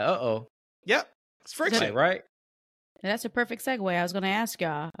 Like, Yep. It's friction. Like, right? That's a perfect segue. I was going to ask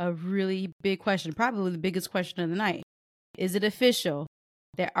y'all a really big question, probably the biggest question of the night. Is it official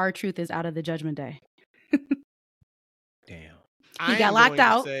that R-Truth is out of the Judgment Day? Damn. He got locked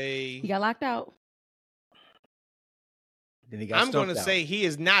out. He got locked out. Then he got I'm going to say he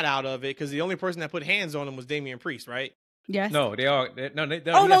is not out of it, because the only person that put hands on him was Damian Priest, right? Yes. No, they are.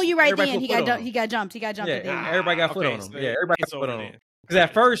 You're right. Dan, he got jumped. Yeah, everybody got foot on him. Yeah, everybody got foot on him. Because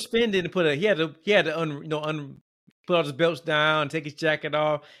at first, Finn didn't put he had to put all his belts down, take his jacket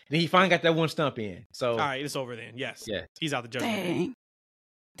off, and he finally got that one stump in. So all right, it's over then. Yes. Yeah. He's out the Judgment.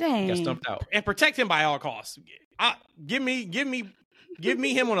 Dang. He got stumped out. And protect him by all costs. Give me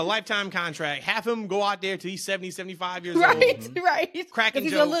him on a lifetime contract. Have him go out there till he's 70, 75 years old. Right. Cracking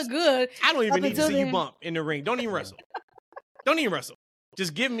jokes. He's gonna look good. I don't even need to see you bump in the ring. Don't even wrestle.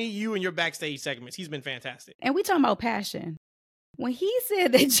 Just give me you and your backstage segments. He's been fantastic. And we talking about passion. When he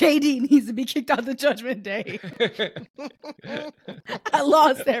said that JD needs to be kicked out the Judgment Day, I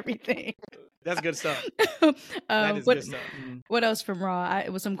lost everything. That's good stuff. That is good stuff. What else from Raw?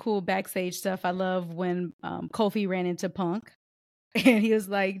 It was some cool backstage stuff. I love when Kofi ran into Punk, and he was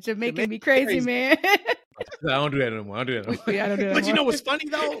like, "Jamaican me crazy, man." I don't do that no more. I don't do that Yeah, I don't do that But you know what's funny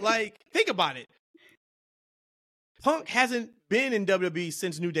though? Like, think about it. Punk hasn't been in WWE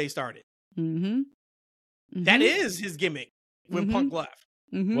since New Day started. That is his gimmick when Punk left.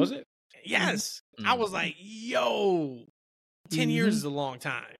 Was it? Yes. I was like, yo, 10 years is a long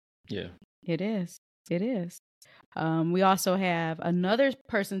time. Yeah. It is. It is. We also have another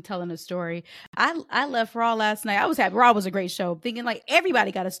person telling a story. I left Raw last night. I was happy. Raw was a great show. Thinking like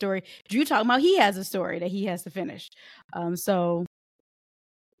everybody got a story. Drew talking about he has a story that he has to finish. So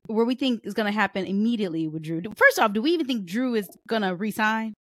where we think is going to happen immediately with Drew. First off, do we even think Drew is going to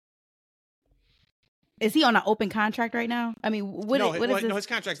resign? Is he on an open contract right now? I mean, what is this? No, his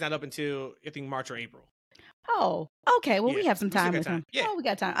contract's not up until I think March or April. Oh, okay. Well, we have some time with him. Yeah. Oh, we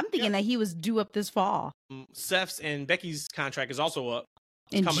got time. I'm thinking that he was due up this fall. Seth's and Becky's contract is also up.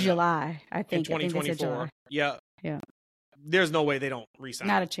 In July, I think. In 2024. Yeah. Yeah. There's no way they don't resign.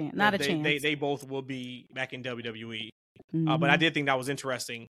 Not a chance. Not a chance. They both will be back in WWE. But I did think that was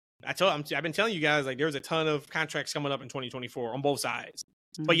interesting. I've been telling you guys, like, there's a ton of contracts coming up in 2024 on both sides.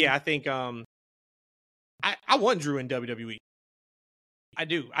 But yeah, I think I want Drew in WWE. I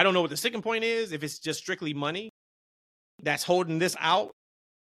do. I don't know what the sticking point is, if it's just strictly money that's holding this out.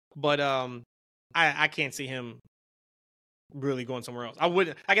 But I can't see him really going somewhere else.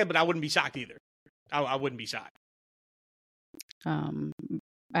 But I wouldn't be shocked either. I wouldn't be shocked. I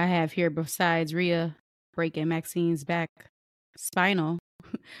have here, besides Rhea breaking Maxine's back spinal,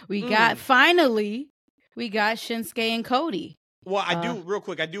 we got Shinsuke and Cody. Well, I do real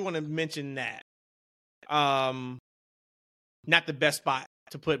quick. I do want to mention that. Not the best spot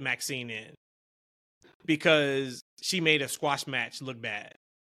to put Maxine in, because she made a squash match look bad,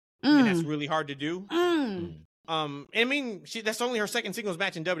 and that's really hard to do. I mean, that's only her second singles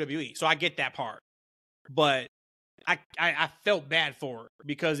match in WWE, so I get that part. But I felt bad for her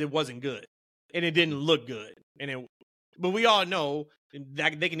because it wasn't good and it didn't look good, but we all know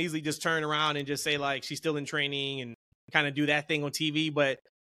that they can easily just turn around and just say like she's still in training and kind of do that thing on TV, but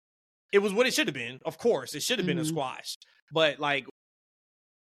it was what it should have been. Of course, it should have been a squash. But like,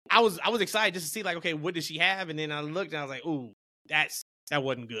 I was excited just to see like, okay, what does she have? And then I looked and I was like, ooh, that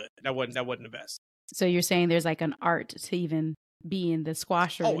wasn't good. That wasn't the best. So you're saying there's like an art to even be in the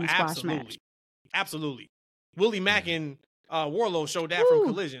squash or in the squash match? Absolutely. Willie Mack and Warlow showed that from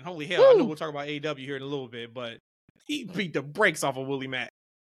Collision. Holy hell! I know we'll talk about AEW here in a little bit, but he beat the brakes off of Willie Mack.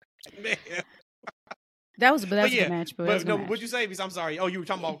 Man. That was a good match. But no, what'd you say? I'm sorry. Oh, you were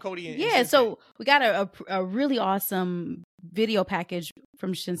talking about Cody and yeah. Shinsuke. So we got a really awesome video package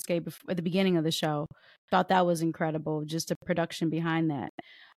from Shinsuke at the beginning of the show. Thought that was incredible. Just the production behind that.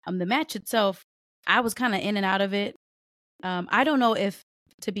 The match itself, I was kind of in and out of it. I don't know if,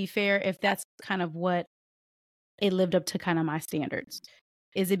 to be fair, if that's kind of what it lived up to kind of my standards.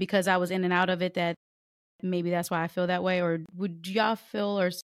 Is it because I was in and out of it that maybe that's why I feel that way? Or would y'all feel or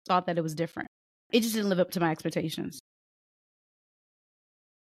thought that it was different? It just didn't live up to my expectations.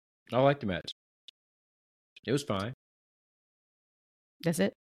 I liked the match. It was fine. That's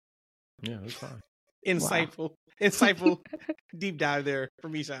it? Yeah, it was fine. Insightful deep dive there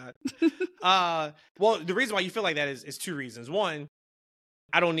from Eshad. Well, the reason why you feel like that is two reasons. One,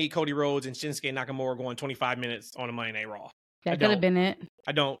 I don't need Cody Rhodes and Shinsuke Nakamura going 25 minutes on a Monday Night Raw. That could have been it.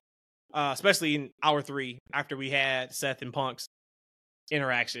 I don't. Especially in hour 3 after we had Seth and Punk's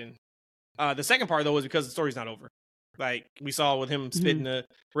interaction. The second part, though, is because the story's not over. Like we saw with him spitting the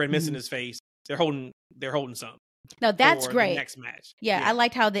red mist in his face. They're holding something. No, that's great. The next match. Yeah, I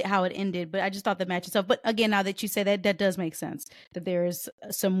liked how it ended, but I just thought the match itself. But again, now that you say that does make sense. That there is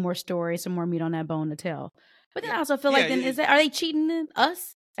some more story, some more meat on that bone to tell. But then I also feel like, are they cheating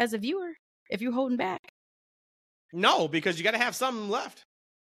us as a viewer if you're holding back? No, because you got to have something left.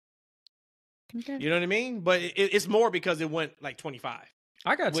 Okay. You know what I mean? But it's more because it went like 25.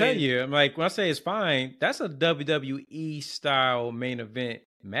 I gotta tell you, I'm like, when I say it's fine, that's a WWE style main event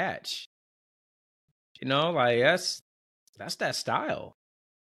match. You know, like that's that style.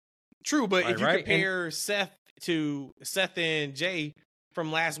 True, but if you compare Seth and Jay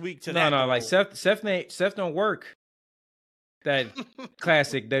from last week to no, like Seth don't work that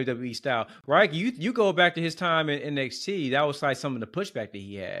classic WWE style, right? You go back to his time in NXT, that was like some of the pushback that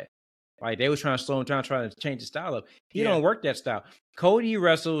he had. Like they was trying to slow him down, trying to change the style up. He don't work that style. Cody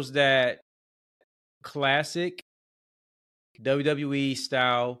wrestles that classic WWE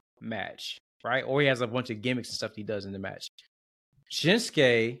style match, right? Or he has a bunch of gimmicks and stuff he does in the match.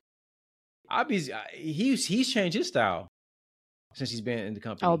 Shinsuke, he's changed his style since he's been in the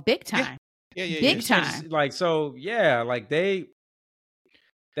company. Oh, big time. Yeah. Big time. Like, so, yeah, like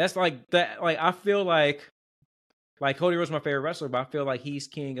that's like that. Like, I feel like Cody Rhodes is my favorite wrestler, but I feel like he's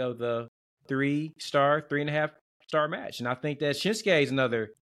king of the 3-star, 3.5-star match. And I think that Shinsuke is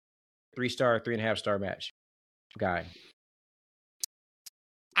another 3-star, 3.5-star match guy.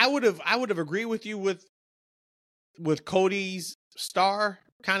 I would have agreed with you with Cody's star,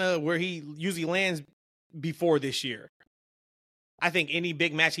 kind of where he usually lands before this year. I think any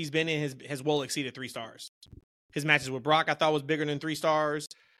big match he's been in has well exceeded 3 stars. His matches with Brock, I thought, was bigger than 3 stars.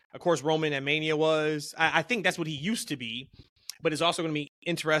 Of course, Roman at Mania was. I think that's what he used to be, but it's also going to be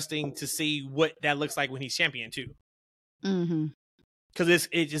interesting to see what that looks like when he's champion too. Mm-hmm. Because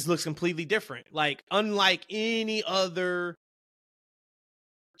it just looks completely different. Like, unlike any other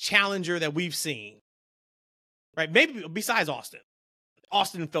challenger that we've seen, right? Maybe besides Austin.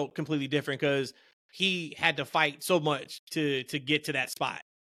 Austin felt completely different because he had to fight so much to get to that spot.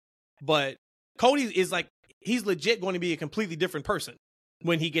 But Cody is like, he's legit going to be a completely different person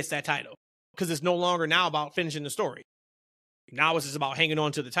when he gets that title, because it's no longer now about finishing the story. Now it's just about hanging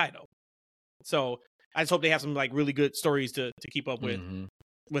on to the title. So I just hope they have some like really good stories to keep up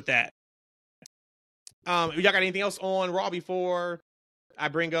with that. Y'all got anything else on Raw before I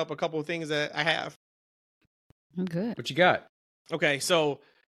bring up a couple of things that I have? I'm good. What you got? Okay, so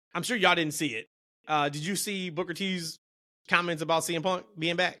I'm sure y'all didn't see it. Did you see Booker T's comments about CM Punk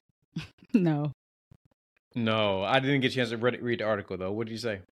being back? No, I didn't get a chance to read the article though. What did you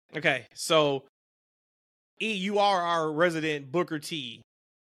say? Okay, so E, you are our resident Booker T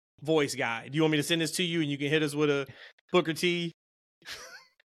voice guy. Do you want me to send this to you and you can hit us with a Booker T?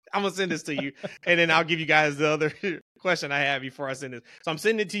 I'm gonna send this to you, and then I'll give you guys the other question I have before I send this. So I'm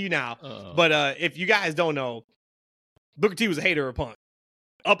sending it to you now. But if you guys don't know, Booker T was a hater of Punk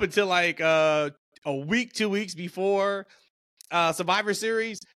up until like a week, 2 weeks before Survivor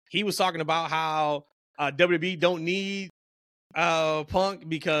Series. He was talking about how WWE don't need Punk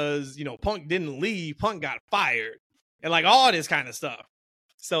because, you know, Punk didn't leave, Punk got fired, and like all this kind of stuff.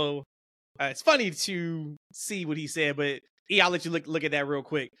 So it's funny to see what he said, but I'll let you look at that real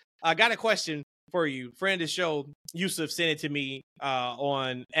quick. I got a question for you. Friend of the show, Yusuf, sent it to me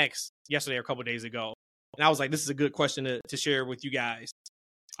on X yesterday or a couple days ago. And I was like, this is a good question to share with you guys.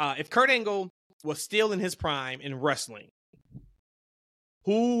 If Kurt Angle was still in his prime in wrestling,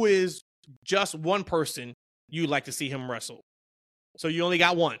 who is just one person you'd like to see him wrestle? So you only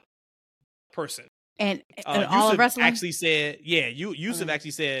got one person. And all of wrestling? Actually said, yeah, Yusuf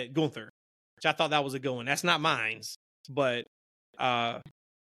actually said Gunther, which I thought that was a good one. That's not mine, but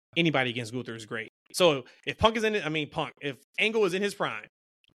anybody against Gunther is great. So if Punk is in it, if Angle is in his prime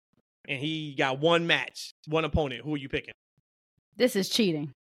and he got one match, one opponent, who are you picking? This is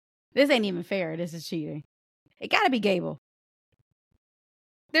cheating. This ain't even fair. This is cheating. It got to be Gable.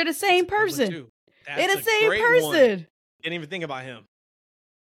 They're the same person. They're the same person. One. Didn't even think about him.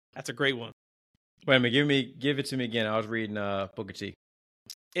 That's a great one. Wait a minute. Give it to me again. I was reading Booker T.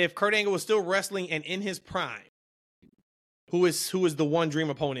 If Kurt Angle was still wrestling and in his prime, who is the one dream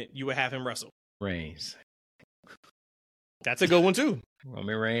opponent you would have him wrestle? Reigns. That's a good one too.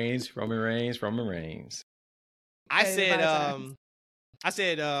 Roman Reigns. I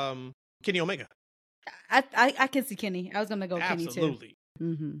said Kenny Omega. I can see Kenny. I was gonna go Kenny too. Absolutely.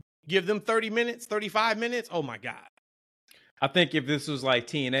 Mm-hmm. Give them 30 minutes, 35 minutes. Oh my God. I think if this was like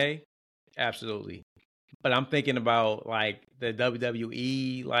TNA, absolutely. But I'm thinking about like the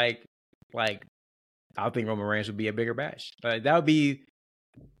WWE, like I think Roman Reigns would be a bigger match. That would be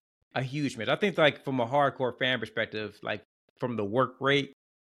a huge match. I think like from a hardcore fan perspective, like from the work rate,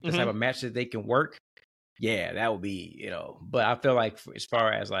 the type of match that they can work, yeah, that would be, you know. But I feel like as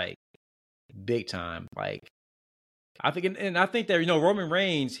far as like big time, like I think, and I think that, you know, Roman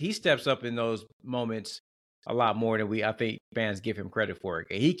Reigns, he steps up in those moments a lot more than I think fans give him credit for.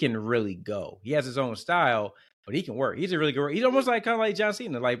 He can really go. He has his own style, but he can work. He's a really good. He's almost like kind of like John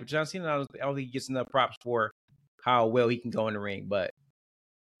Cena. Like John Cena, I don't think he gets enough props for how well he can go in the ring. But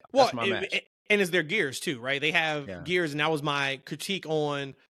that's my match. And it's their gears too, right? They have gears, and that was my critique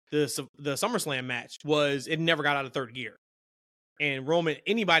on the SummerSlam match. Was it never got out of third gear? And Roman,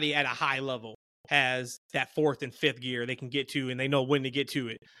 anybody at a high level has that fourth and fifth gear they can get to, and they know when to get to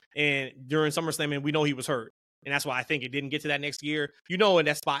it. And during SummerSlam, and we know he was hurt, and that's why I think it didn't get to that next gear. You know, in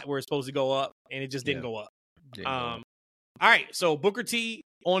that spot where it's supposed to go up, and it just didn't go up. All right, so Booker T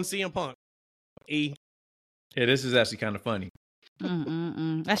on CM Punk. E. Yeah, this is actually kind of funny.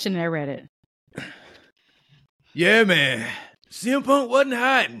 I shouldn't have read it. Yeah, man. CM Punk wasn't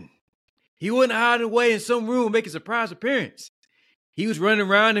hiding. He wasn't hiding away in some room making a surprise appearance. He was running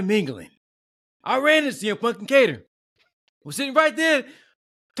around and mingling. I ran into CM Punk and Cater. Was sitting right there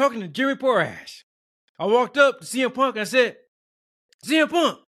talking to Jimmy Porash. I walked up to CM Punk and I said, CM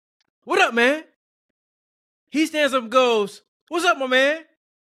Punk, what up, man? He stands up and goes, what's up, my man?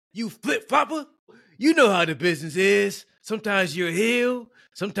 You flip-flopper? You know how the business is. Sometimes you're a heel,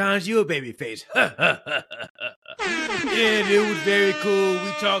 sometimes you're a babyface. And it was very cool.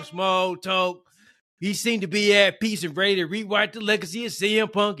 We talked small talk. He seemed to be at peace and ready to rewrite the legacy of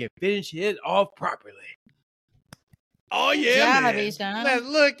CM Punk and finish it off properly. Oh yeah, job, man. Eshawn. Let's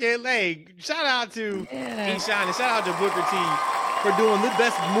look at shout out to Eshawn and shout out to Booker T for doing the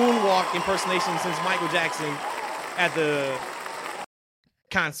best moonwalk impersonation since Michael Jackson at the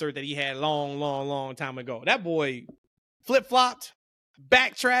concert that he had long time ago. That boy flip-flopped,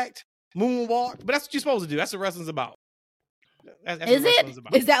 backtracked, moonwalked, but that's what you're supposed to do. That's what wrestling's about. That's Is what wrestling's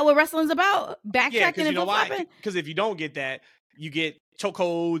about. Is that what wrestling's about? Backtracking Yeah, because you and know why? flip-flopping? Because if you don't get that, you get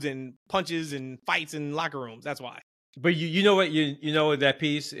chokeholds and punches and fights in locker rooms. That's why. But you know what you know what that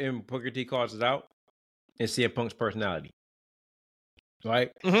piece in Booker T calls it out? It's CM Punk's personality.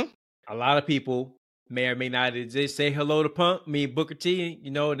 Right? Mm-hmm. A lot of people may or may not just say hello to Punk, Booker T,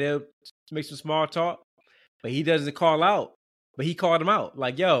 they'll make some small talk, but he doesn't call out. But he called him out.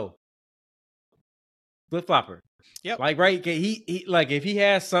 Like, yo, flip-flopper. Yep. Like, right, he like if he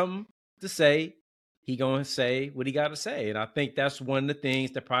has something to say, he gonna say what he gotta say. And I think that's one of the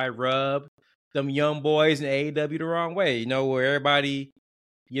things that probably rub them young boys in AEW the wrong way, where everybody,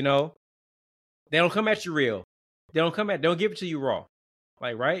 they don't come at you real. They don't give it to you raw.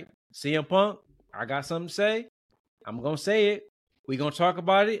 Like, right? CM Punk, I got something to say. I'm going to say it. We going to talk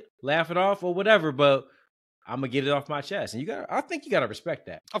about it, laugh it off or whatever, but I'm going to get it off my chest. And I think you got to respect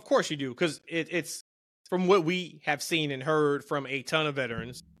that. Of course you do, because it's from what we have seen and heard from a ton of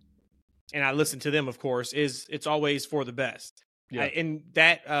veterans, and I listen to them, of course, it's always for the best. Yeah. And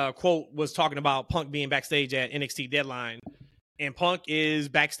that quote was talking about Punk being backstage at NXT Deadline, and Punk is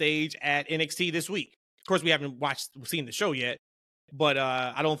backstage at NXT this week. Of course, we haven't seen the show yet, but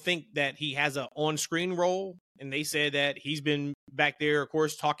I don't think that he has an on-screen role. And they said that he's been back there, of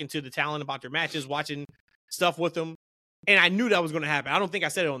course, talking to the talent about their matches, watching stuff with them. And I knew that was going to happen. I don't think I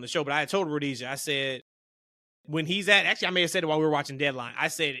said it on the show, but I told Rhodesia, I said, when he's actually, I may have said it while we were watching Deadline. I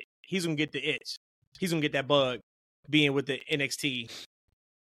said, he's going to get the itch. He's going to get that bug being with the NXT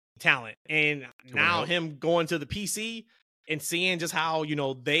talent. And now him going to the PC and seeing just how,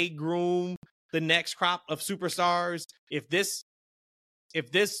 they groom the next crop of superstars. If this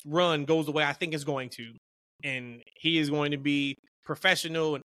run goes the way I think it's going to, and he is going to be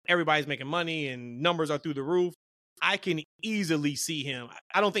professional and everybody's making money and numbers are through the roof, I can easily see him.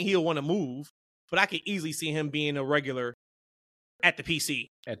 I don't think he'll want to move, but I can easily see him being a regular at the PC,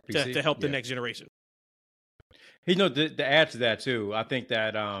 to help the next generation. To add to that too, I think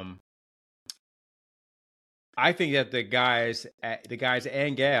that the guys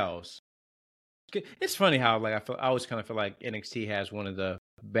and gals. It's funny how I always kind of feel like NXT has one of the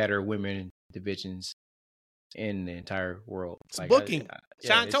better women divisions in the entire world. It's booking.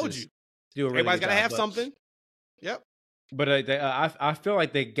 Sean told you. Everybody's got to have something. Yep. But I feel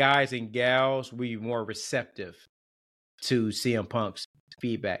like the guys and gals will be more receptive to CM Punk's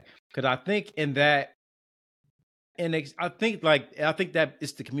feedback, because I think in that, and I think that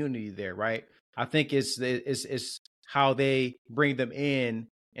it's the community there, right? I think it's how they bring them in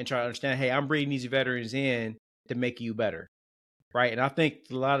and try to understand, hey, I'm bringing these veterans in to make you better, right? And I think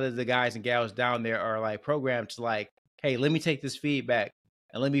a lot of the guys and gals down there are programmed to hey, let me take this feedback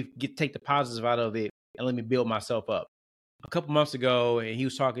and let me take the positive out of it and let me build myself up. A couple months ago, and he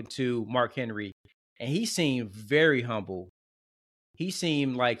was talking to Mark Henry, and he seemed very humble. He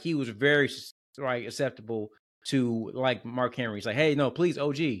seemed like he was very acceptable to Mark Henry. He's like, hey, no, please,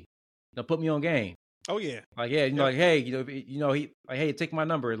 OG, put me on game. Oh yeah, hey, take my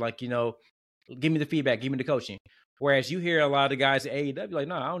number, give me the feedback, give me the coaching. Whereas you hear a lot of the guys at AEW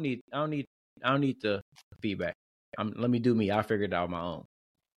no, I don't need the feedback. Let me do me. I'll figure it out on my own.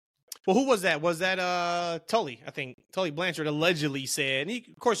 Well, who was that? Was that Tully? I think Tully Blanchard allegedly said, and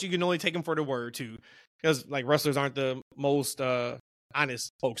of course you can only take him for the word too, because wrestlers aren't the most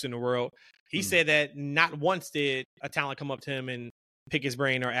honest folks in the world. He said that not once did a talent come up to him and pick his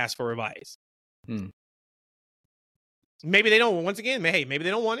brain or ask for advice. Maybe they don't. Once again, maybe they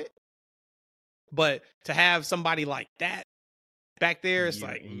don't want it. But to have somebody like that back there, it's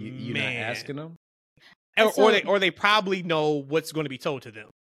you're not asking them, or they probably know what's going to be told to them.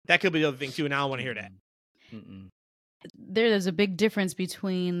 That could be the other thing too, and I don't want to hear that. there's a big difference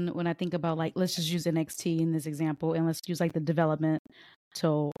between when I think about, like, let's just use NXT in this example, and let's use like the development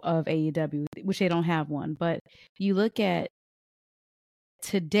of AEW, which they don't have one. But you look at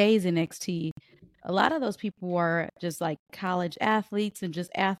today's NXT, a lot of those people are just like college athletes and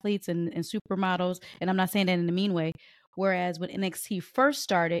just athletes and supermodels. And I'm not saying that in a mean way. Whereas when NXT first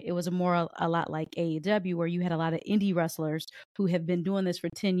started, it was a lot like AEW, where you had a lot of indie wrestlers who have been doing this for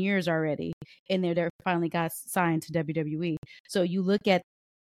 10 years already, and they finally got signed to WWE. So you look at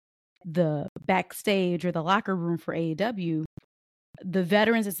the backstage or the locker room for AEW, the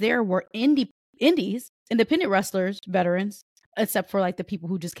veterans that's there were independent wrestlers, veterans, except for like the people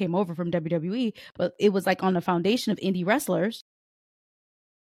who just came over from WWE. But it was like on the foundation of indie wrestlers.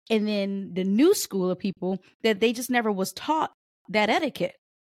 And then the new school of people that they just never was taught that etiquette.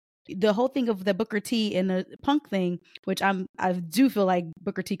 The whole thing of the Booker T and the Punk thing, which I do feel like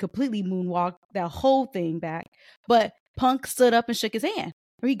Booker T completely moonwalked that whole thing back. But Punk stood up and shook his hand,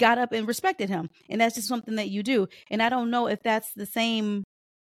 or he got up and respected him. And that's just something that you do. And I don't know if that's the same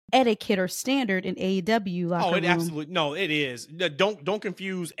etiquette or standard in AEW locker room. Absolutely, no, it is. Don't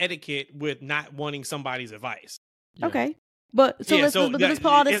confuse etiquette with not wanting somebody's advice. Yeah. Okay. But let's put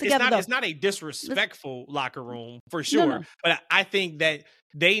all this together. It's not a disrespectful locker room for sure. No. But I think that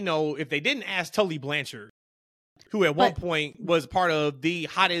they know if they didn't ask Tully Blanchard, who at one point was part of the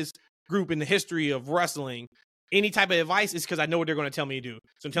hottest group in the history of wrestling, any type of advice, is because I know what they're going to tell me to do.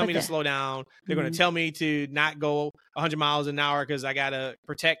 So tell me to slow down. They're going to tell me to not go 100 miles an hour because I got to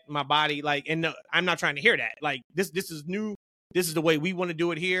protect my body. Like, and no, I'm not trying to hear that. Like, this is new. This is the way we want to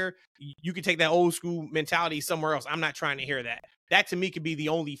do it here. You can take that old school mentality somewhere else. I'm not trying to hear that. That to me could be the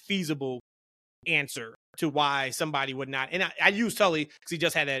only feasible answer to why somebody would not. And I use Tully because he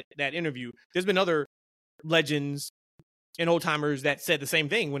just had that interview. There's been other legends and old timers that said the same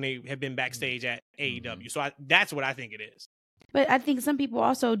thing when they have been backstage at AEW. So that's what I think it is. But I think some people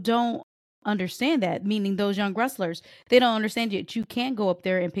also don't understand that, meaning those young wrestlers, they don't understand that you can go up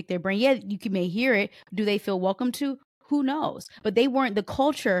there and pick their brain. Yeah, may hear it. Do they feel welcome to? Who knows? But they weren't. The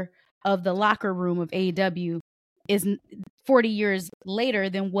culture of the locker room of AEW is 40 years later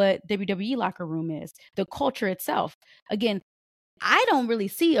than what WWE locker room is. The culture itself. Again, I don't really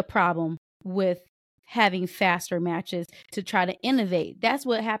see a problem with having faster matches to try to innovate. That's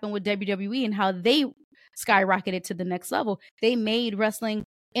what happened with WWE and how they skyrocketed to the next level. They made wrestling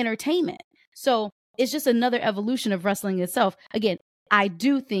entertainment. So it's just another evolution of wrestling itself. Again, I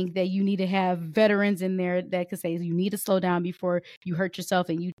do think that you need to have veterans in there that could say you need to slow down before you hurt yourself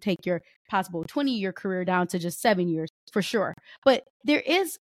and you take your possible 20-year career down to just 7 years, for sure. But there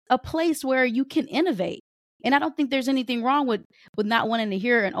is a place where you can innovate. And I don't think there's anything wrong with not wanting to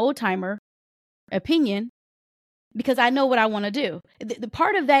hear an old timer opinion, because I know what I want to do. The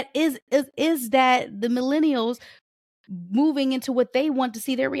part of that is that the millennials moving into what they want to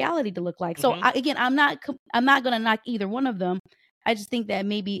see their reality to look like. So I'm not going to knock either one of them. I just think that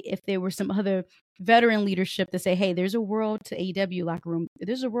maybe if there were some other veteran leadership to say, hey, there's a world to AEW locker room.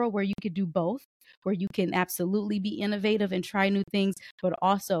 There's a world where you could do both, where you can absolutely be innovative and try new things. But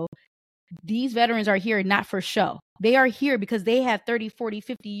also, these veterans are here not for show. They are here because they have 30, 40,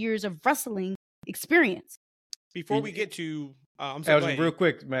 50 years of wrestling experience. Before we get to, real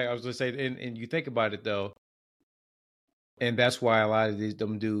quick, Mac, I was going to say, and you think about it, though, and that's why a lot of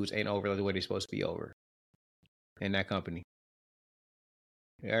them dudes ain't over the way they're supposed to be over in that company.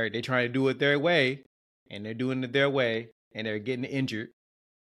 All right, they trying to do it their way, and they're doing it their way, and they're getting injured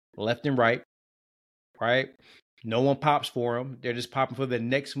left and right. No one pops for them. They're just popping for the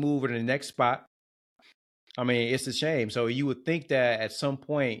next move or the next spot. I mean, it's a shame. So you would think that at some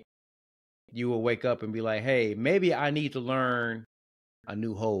point you will wake up and be like, hey, maybe I need to learn a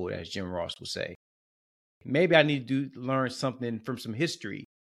new hold, as Jim Ross would say. Maybe I need to learn something from some history.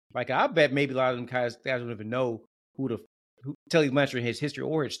 Like, I bet maybe a lot of them guys don't even know who Tully Blanchard, his history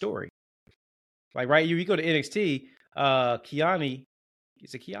or his story. Like, right, you go to NXT, Kiani,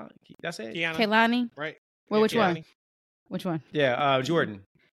 is it Kiani? That's it? Kaylani? Right. Well, yeah, which Kiani. one? Which one? Yeah, Jordan.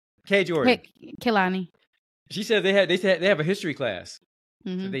 K. Jordan. Kaylani. She said they have a history class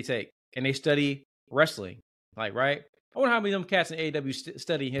that they take, and they study wrestling. Like, right? I wonder how many of them cats in AEW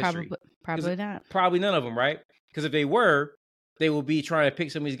study history. Probably not. Probably none of them, right? Because if they were, they will be trying to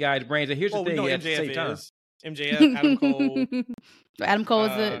pick some of these guys' brains. And here's the thing: at the same time, MJF, Adam Cole. Adam Cole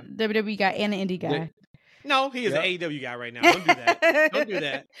is the WWE guy and the indie guy. No, he is an AEW guy right now. Don't do that. Don't do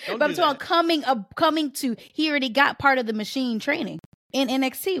that. But I'm talking coming to, he already got part of the machine training in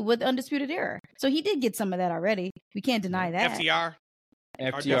NXT with Undisputed Era. So he did get some of that already. We can't deny that. FTR.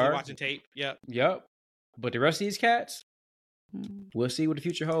 FTR. Watching tape. Yep. But the rest of these cats, we'll see what the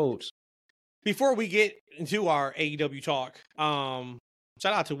future holds. Before we get into our AEW talk,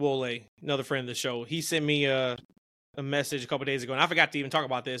 shout out to Wole, another friend of the show. He sent me a message a couple days ago, and I forgot to even talk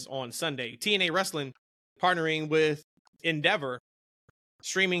about this on Sunday. TNA Wrestling partnering with Endeavor,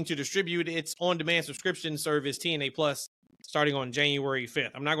 streaming to distribute its on-demand subscription service, TNA Plus, starting on January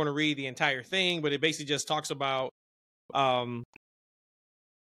 5th. I'm not going to read the entire thing, but it basically just talks about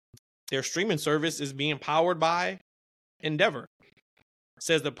their streaming service is being powered by Endeavor. It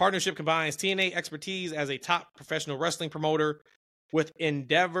says the partnership combines TNA expertise as a top professional wrestling promoter with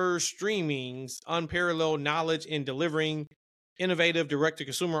Endeavor Streaming's unparalleled knowledge in delivering innovative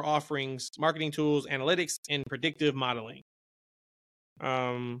direct-to-consumer offerings, marketing tools, analytics, and predictive modeling.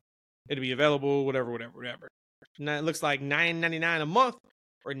 It'll be available, whatever. Now it looks like $9.99 a month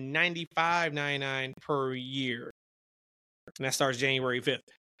or $95.99 per year. And that starts January 5th.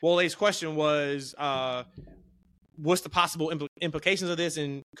 Wole's question was, what's the possible implications of this,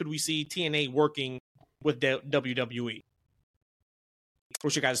 and could we see TNA working with WWE?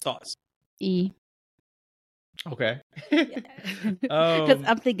 What's your guys' thoughts? E. Okay. Because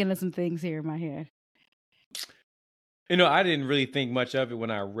I'm thinking of some things here in my head. I didn't really think much of it when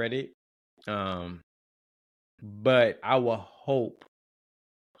I read it. But I will hope.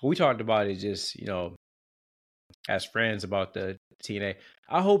 We talked about it just, as friends about the TNA.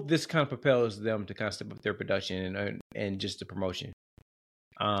 I hope this kind of propels them to kind of step up their production and just the promotion.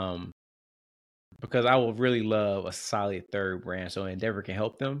 Because I would really love a solid third brand, so Endeavor can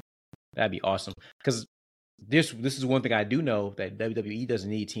help them. That'd be awesome. Because this is one thing I do know, that WWE doesn't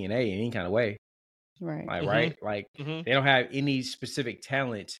need TNA in any kind of way. Right. Right? Like, they don't have any specific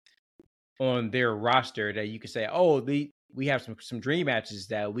talent on their roster that you could say, oh, we have some dream matches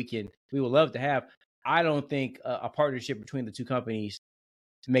that we would love to have. I don't think a partnership between the two companies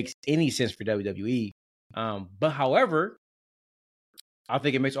makes any sense for WWE. But however, I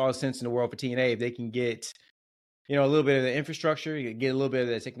think it makes all the sense in the world for TNA if they can get, a little bit of the infrastructure, get a little bit of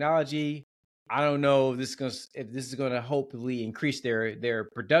the technology. I don't know if this is going to hopefully increase their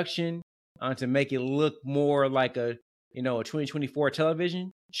production to make it look more like a 2024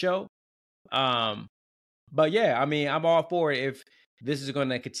 television show. But yeah, I mean, I'm all for it if this is going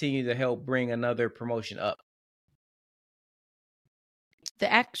to continue to help bring another promotion up.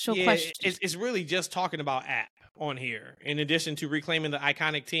 The actual question is really just talking about app on here. In addition to reclaiming the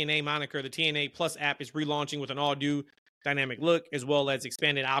iconic TNA moniker, the TNA Plus app is relaunching with an all-new dynamic look, as well as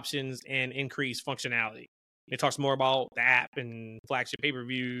expanded options and increased functionality. It talks more about the app and flagship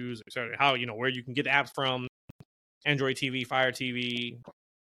pay-per-views, etc. How, where you can get the apps from, Android TV, Fire TV,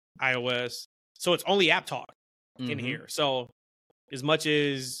 iOS. So it's only app talk in here. So as much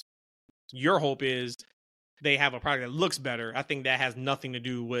as your hope is they have a product that looks better, I think that has nothing to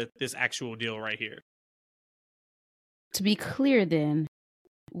do with this actual deal right here. To be clear then,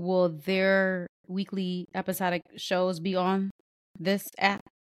 will their weekly episodic shows be on this app?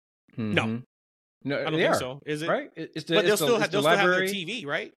 No, I don't think so. Is it? Right? But they'll still have their TV,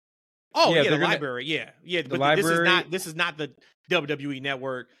 right? Oh yeah, the library. Yeah. But library. This is not the WWE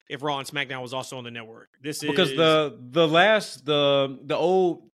network. If Raw and SmackDown was also on the network, this is because the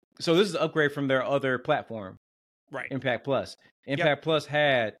old. So this is an upgrade from their other platform, right? Impact Plus. Impact Plus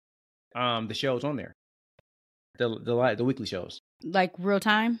had the shows on there, the weekly shows, like real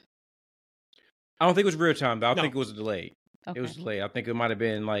time. I don't think it was real time though. I think it was delayed. Okay. It was delayed. I think it might have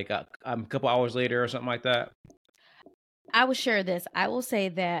been like a couple hours later or something like that. I will share this. I will say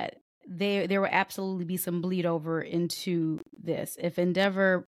that there will absolutely be some bleed over into this. If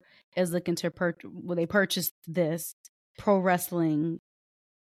Endeavor is looking to they purchase this pro wrestling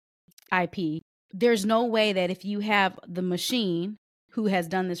IP, there's no way that if you have the Machine, who has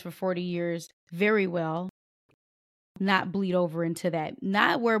done this for 40 years very well, not bleed over into that.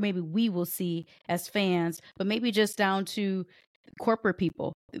 Not where maybe we will see as fans, but maybe just down to corporate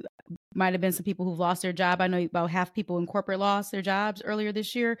people. Might have been some people who've lost their job. I know about half people in corporate lost their jobs earlier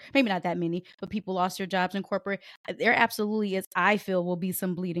this year. Maybe not that many, but people lost their jobs in corporate. There absolutely is, I feel, will be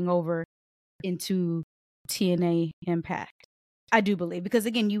some bleeding over into TNA Impact. I do believe, because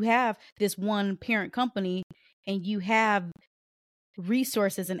again, you have this one parent company and you have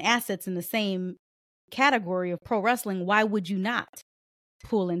resources and assets in the same category of pro wrestling. Why would you not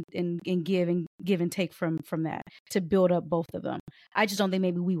pull and give and take from that to build up both of them? I just don't think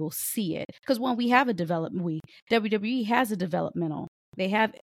maybe we will see it, because when we have a WWE has a developmental, they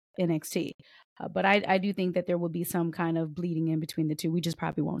have NXT, but I do think that there will be some kind of bleeding in between the two. We just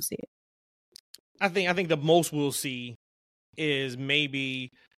probably won't see it. I think the most we'll see is maybe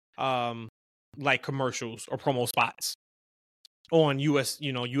like commercials or promo spots on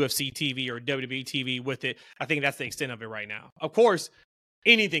UFC TV or WWE TV with it. I think that's the extent of it right now. Of course,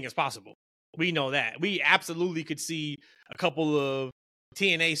 anything is possible. We know that. We absolutely could see a couple of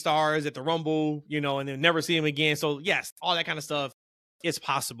TNA stars at the Rumble, and then never see them again. So yes, all that kind of stuff is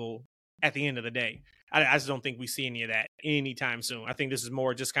possible at the end of the day. I just don't think we see any of that anytime soon. I think this is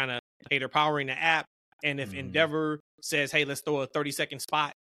more just kind of, hey, they're powering the app. And if Endeavor says, hey, let's throw a 30-second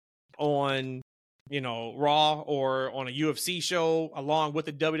spot on, Raw or on a UFC show along with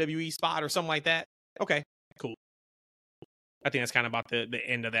the WWE spot or something like that. Okay, cool. I think that's kind of about the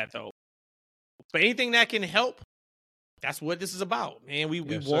end of that, though. But anything that can help, that's what this is about, man. We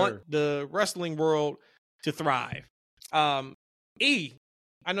want the wrestling world to thrive. E,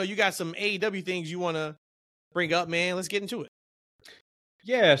 I know you got some AEW things you want to bring up, man. Let's get into it.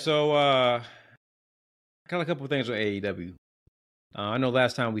 Yeah, so kind of a couple of things with AEW. I know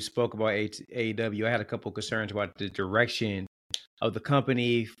last time we spoke about AEW, I had a couple of concerns about the direction of the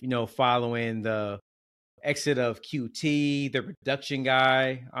company, following the exit of QT, the production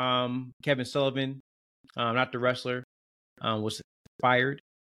guy, Kevin Sullivan, not the wrestler, was fired.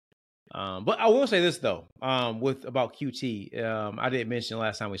 But I will say this though, about QT, I didn't mention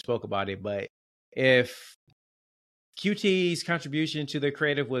last time we spoke about it, but if QT's contribution to the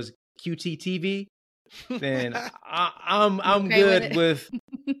creative was QT TV, then I'm good with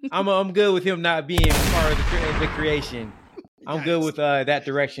I'm good with him not being part of the creation. I'm good with that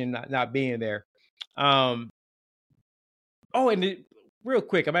direction not being there. And real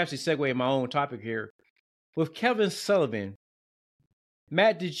quick, I'm actually segueing my own topic here with Kevin Sullivan.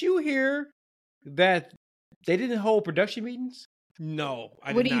 Matt, did you hear that they didn't hold production meetings? No,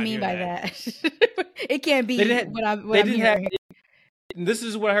 I what did do you not mean hear by that? It can't be what I'm hearing. This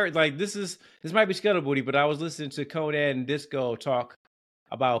is what I heard. Like this might be scuttlebutt, but I was listening to Conan and Disco talk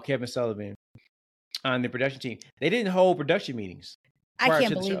about Kevin Sullivan on the production team. They didn't hold production meetings. I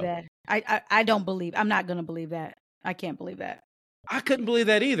can't believe that. I don't believe. I'm not going to believe that. I can't believe that. I couldn't believe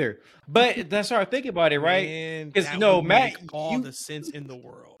that either. But that's how I think about it, right? Because Matt, make all the sense in the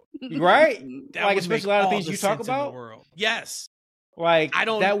world, right? That like especially a lot of things you talk about. Yes. Like I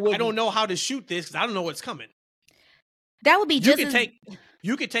don't know how to shoot this because I don't know what's coming. That would be just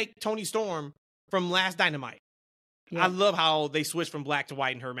you could take Toni Storm from last Dynamite. Yeah. I love how they switched from black to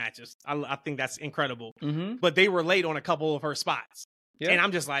white in her matches. I think that's incredible. Mm-hmm. But they were late on a couple of her spots. Yeah. And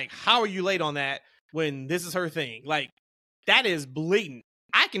I'm just like, how are you late on that when this is her thing? Like, that is blatant.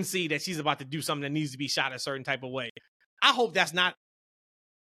 I can see that she's about to do something that needs to be shot a certain type of way. I hope that's not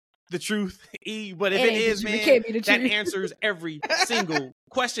the truth, E. But if it is, man, that answers every single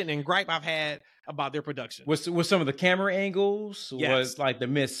question and gripe I've had about their production. Was some of the camera angles, was like the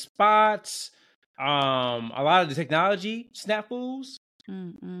missed spots, a lot of the technology snafus.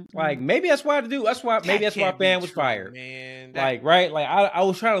 Like maybe that's why our fan was fired, man. Right? Like I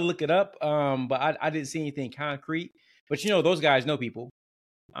was trying to look it up, but I didn't see anything concrete. But those guys know people,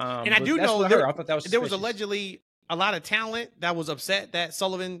 and I do know there was allegedly a lot of talent that was upset that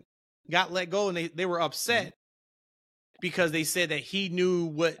Sullivan got let go, and they were upset because they said that he knew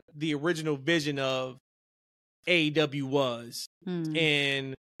what the original vision of AEW was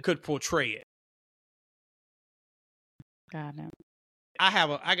and could portray it. Got it. I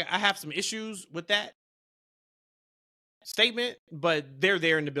have some issues with that statement, but they're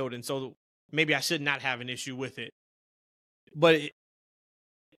there in the building, so maybe I should not have an issue with it. But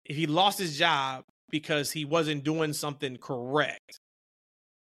if he lost his job because he wasn't doing something correct,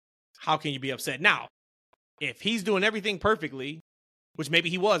 how can you be upset? Now, if he's doing everything perfectly, which maybe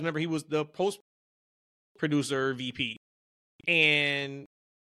he was, remember he was the post-producer VP, and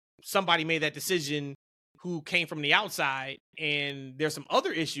somebody made that decision who came from the outside, and there's some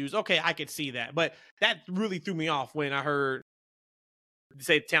other issues, okay, I could see that. But that really threw me off when I heard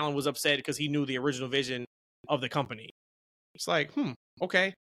say Talon was upset because he knew the original vision of the company. It's like,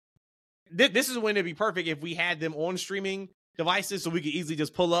 okay. This is when it'd be perfect if we had them on streaming devices so we could easily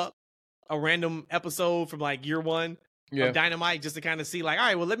just pull up a random episode from like year one of Dynamite just to kind of see like, all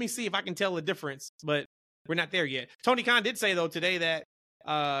right, well, let me see if I can tell the difference. But we're not there yet. Tony Khan did say, though, today that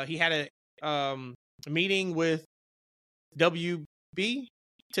he had a meeting with WB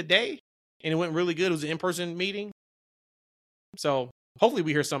today, and it went really good. It was an in-person meeting. So hopefully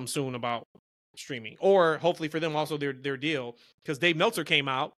we hear something soon about streaming, or hopefully for them also their deal, because Dave Meltzer came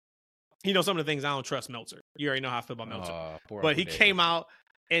out. Some of the things I don't trust Meltzer. You already know how I feel about Meltzer. But he came out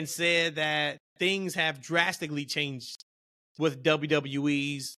and said that things have drastically changed with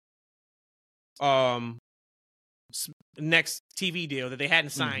WWE's next TV deal that they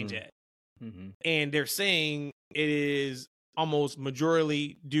hadn't signed yet. And they're saying it is almost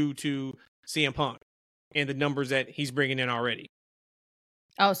majorly due to CM Punk and the numbers that he's bringing in already.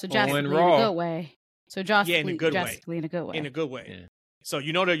 Oh, so drastically in a good way. So drastically in a good way. In a good way. In a good way. Yeah. So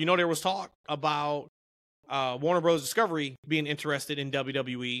there was talk about Warner Bros. Discovery being interested in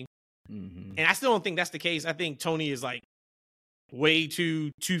WWE, and I still don't think that's the case. I think Tony is like way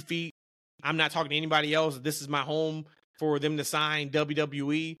too 2 feet. I'm not talking to anybody else. This is my home for them to sign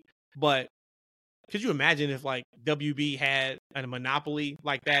WWE. But could you imagine if like WB had a monopoly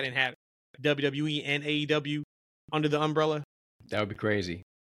like that and had WWE and AEW under the umbrella? That would be crazy.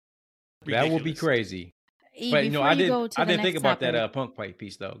 Ridiculous. That would be crazy. E, But I didn't think next about topic, that punk fight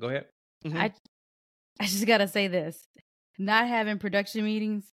piece though. Go ahead. I just gotta say this: not having production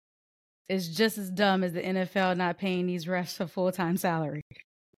meetings is just as dumb as the NFL not paying these refs a full-time salary.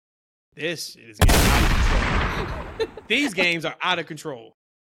 This is getting out of control. These games are out of control.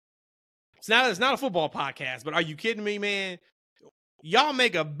 It's not a football podcast, but are you kidding me, man? Y'all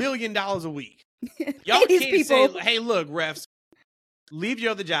make $1 billion a week. Y'all can't say, hey, look, refs, leave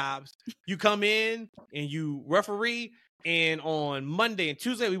your other jobs. You come in and you referee, and on Monday and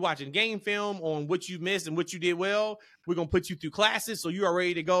Tuesday, we watching game film on what you missed and what you did well. We're going to put you through classes so you are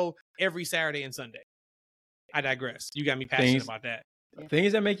ready to go every Saturday and Sunday. I digress. You got me passionate about that.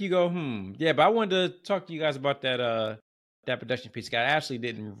 Things that make you go, Yeah, but I wanted to talk to you guys about that production piece. I actually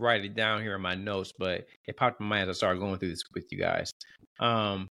didn't write it down here in my notes, but it popped in my mind as I started going through this with you guys.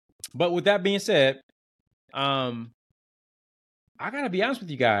 But with that being said, I gotta be honest with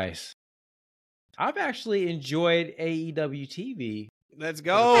you guys. I've actually enjoyed AEW TV. Let's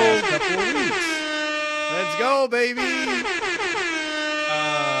go. For the past couple of weeks. Let's go, baby.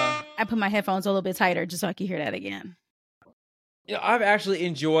 I put my headphones a little bit tighter just so I can hear that again. You know, I've actually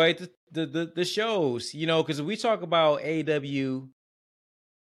enjoyed the shows, you know, because we talk about AEW,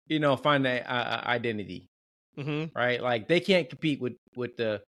 you know, find that identity, right? Like they can't compete with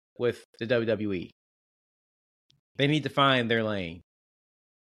the WWE. They need to find their lane.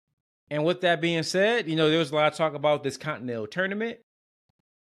 And with that being said, you know, there was a lot of talk about this Continental tournament,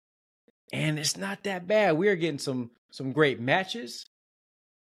 and it's not that bad. We are getting some great matches.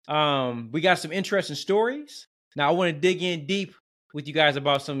 We got some interesting stories. Now, I want to dig in deep with you guys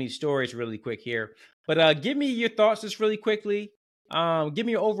about some of these stories really quick here. But give me your thoughts just really quickly. Give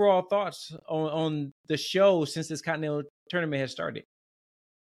me your overall thoughts on the show since this Continental tournament has started.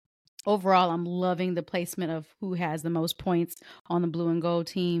 Overall, I'm loving the placement of who has the most points on the blue and gold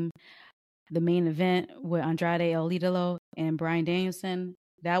team. The main event with Andrade El Idolo and Bryan Danielson,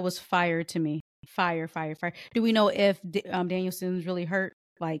 that was fire to me. Fire. Do we know if Danielson's really hurt,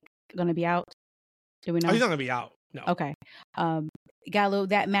 like going to be out? Do we know? Oh, he's not going to be out. No. Okay. Got a little,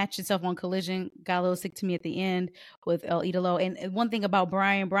 that match itself on Collision got a little sick to me at the end with El Idolo. And one thing about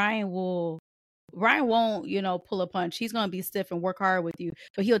Bryan won't, you know, pull a punch. He's going to be stiff and work hard with you,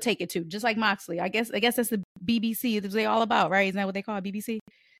 but he'll take it too. Just like Moxley. I guess that's the BBC. That's what they all about, right? Isn't that what they call it, BBC?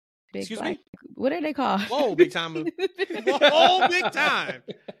 Excuse me? What are they called? Whoa, big time. Whoa, big time.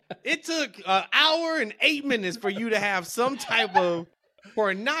 It took an hour and 8 minutes for you to have some type of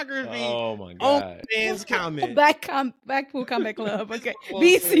pornography on fans comment. Blackpool Combat Club. Okay.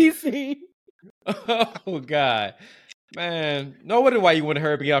 BCC. Oh, God. Man, no wonder why you want to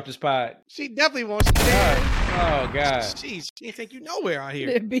hurry up and get off the spot. She definitely wants to. Oh, God. Jeez, she can't take you nowhere out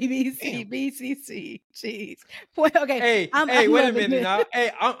here. BBC, Damn. BCC. Jeez. Well, okay. Hey, wait a minute now.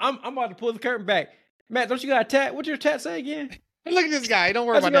 Hey, I'm about to pull the curtain back. Matt, don't you got a tat? What's your tat say again? Look at this guy. Don't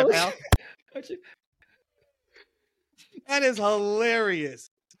worry about that, pal. That is hilarious.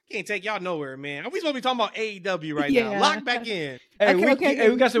 Can't take y'all nowhere, man. Are we supposed to be talking about AEW right now? Lock back in. Hey,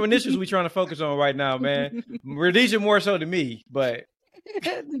 we got some initials we trying to focus on right now, man. Rhodesia more so than me, but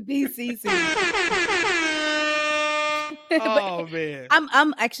BCC. Oh man,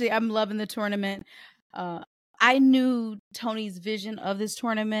 I'm loving the tournament. I knew Tony's vision of this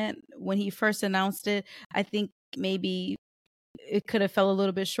tournament when he first announced it. I think maybe it could have fell a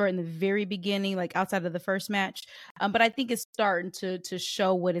little bit short in the very beginning, like outside of the first match. But I think it's starting to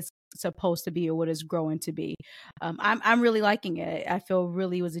show what it's supposed to be or what it's growing to be. I'm really liking it. I feel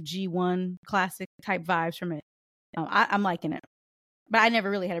really it was a G1 classic type vibes from it. I'm liking it. But I never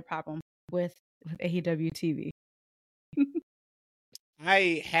really had a problem with AEW TV.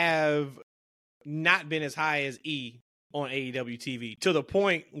 I have not been as high as E on AEW TV to the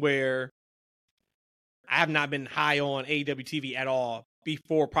point where I have not been high on AEW TV at all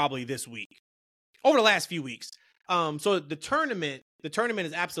before probably this week, over the last few weeks. So the tournament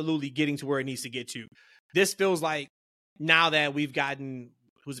is absolutely getting to where it needs to get to. This feels like now that we've gotten,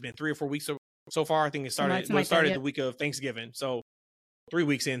 who's it been 3 or 4 weeks so far? I think it started the week of Thanksgiving. So 3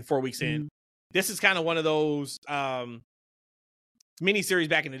 weeks in, 4 weeks in. This is kind of one of those mini series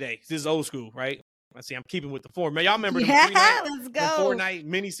back in the day. This is old school, right? I see I'm keeping with the form. Man, y'all remember them let's go. 4-night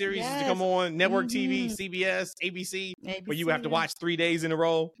miniseries used to come on network TV, CBS, ABC, where you have to watch 3 days in a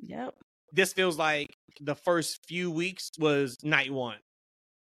row. Yep. This feels like the first few weeks was night 1,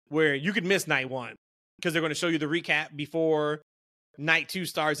 where you could miss night 1 because they're going to show you the recap before night 2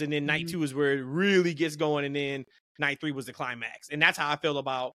 starts, and then night 2 is where it really gets going, and then night 3 was the climax. And that's how I feel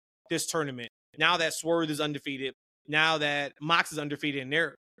about this tournament. Now that Swerve is undefeated, now that Mox is undefeated, and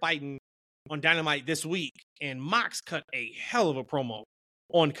they're fighting on Dynamite this week, and Mox cut a hell of a promo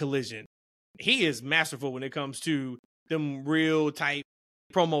on Collision. He is masterful when it comes to them real type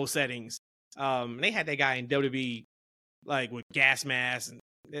promo settings. They had that guy in WWE like with gas masks, and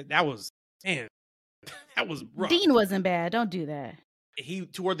that was that was rough. Dean wasn't bad. Don't do that. He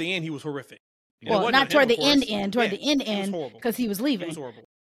toward the end he was horrific. Well, not toward the end, toward the end because he was leaving. It was horrible.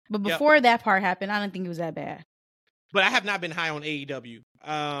 But before that part happened, I don't think it was that bad. But I have not been high on AEW.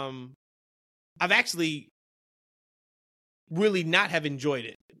 I've actually really not have enjoyed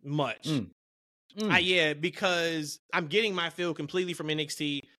it much. Because I'm getting my feel completely from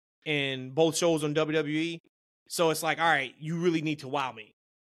NXT and both shows on WWE. So it's like, all right, you really need to wow me.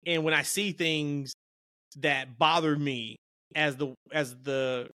 And when I see things that bother me as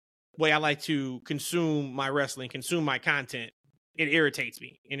the way I like to consume my wrestling, consume my content, it irritates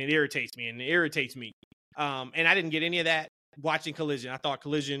me and it irritates me and it irritates me. And I didn't get any of that watching Collision. I thought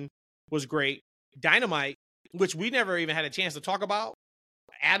Collision was great. Dynamite, which we never even had a chance to talk about,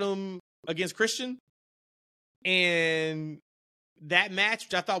 Adam against Christian, and that match,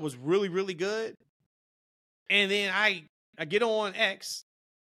 which I thought was really, really good. And then I get on X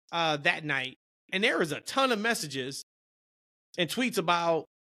that night, and there is a ton of messages and tweets about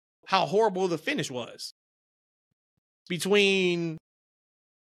how horrible the finish was. Between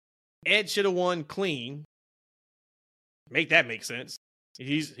Ed should have won clean. Make that make sense.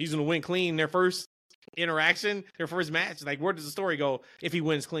 He's going to win clean their first interaction, their first match. Like, where does the story go if he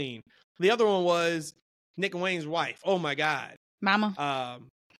wins clean? The other one was Nick Wayne's wife. Oh my God. Mama.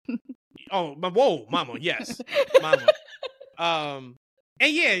 Mama. Yes. Mama.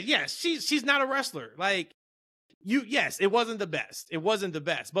 And yes, she's not a wrestler. Like, yes, it wasn't the best. It wasn't the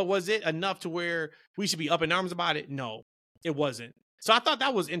best. But was it enough to where we should be up in arms about it? No, it wasn't. So I thought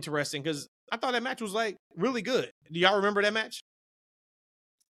that was interesting because I thought that match was like really good. Do y'all remember that match?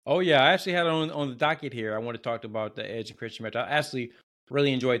 Oh yeah, I actually had it on the docket here. I want to talk about the Edge and Christian match. I actually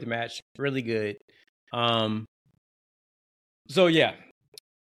really enjoyed the match. Really good. So yeah,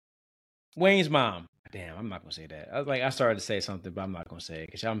 Wayne's mom. Damn, I'm not gonna say that. I started to say something, but I'm not gonna say it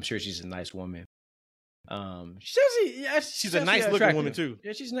because I'm sure she's a nice woman. She's a nice looking woman too.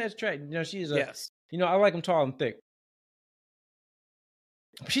 Yeah, she's nice, attractive. You know, she's a. Yes. You know, I like them tall and thick.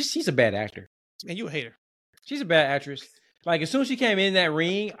 She's a bad actor. And you a hater. She's a bad actress. Like, as soon as she came in that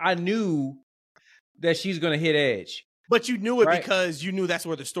ring, I knew that she's going to hit Edge. But you knew it because you knew that's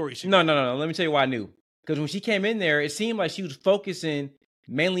where the story should go. No. Let me tell you why I knew. Because when she came in there, it seemed like she was focusing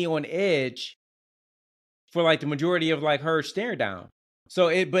mainly on Edge for, like, the majority of, like, her stare down.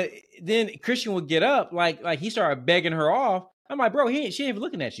 But then Christian would get up, like he started begging her off. I'm like, bro, she ain't even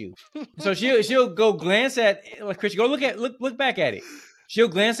looking at you. So she'll go glance at like Christian, look back at it. She'll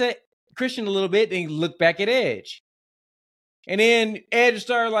glance at Christian a little bit, then look back at Edge. And then Edge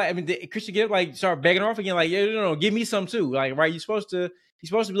started Christian get up, like start begging her off again, like, no, give me some too. Like, right, you're supposed to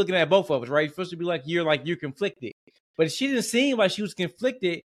be looking at both of us, right? You're supposed to be like you're conflicted. But she didn't seem like she was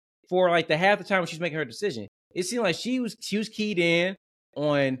conflicted for like the half the time when she's making her decision. It seemed like she was keyed in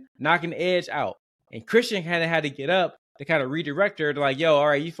on knocking Edge out. And Christian kind of had to get up to kind of redirect her to like, yo, all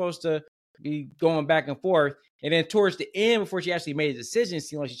right, you're supposed to be going back and forth. And then towards the end, before she actually made a decision, it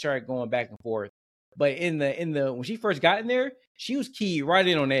seemed like she started going back and forth. But in the when she first got in there, she was keyed right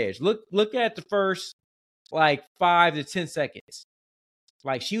in on Edge. Look at the first like 5 to 10 seconds.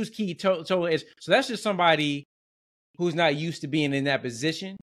 Like, she was keyed totally Edge. So that's just somebody who's not used to being in that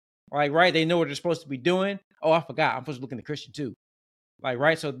position. Like, right, they know what they're supposed to be doing. Oh, I forgot, I'm supposed to look into Christian too. Like,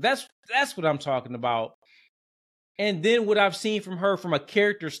 right, so that's what I'm talking about. And then what I've seen from her from a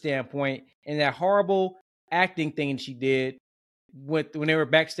character standpoint and that horrible acting thing she did when they were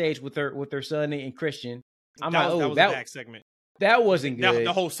backstage with her son and Christian. That was a back segment. That wasn't good.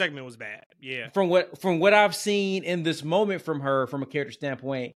 The whole segment was bad. Yeah. From what I've seen in this moment from her from a character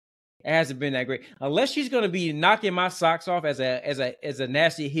standpoint, it hasn't been that great. Unless she's going to be knocking my socks off as a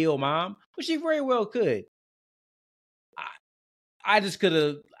nasty heel mom, which she very well could. I just could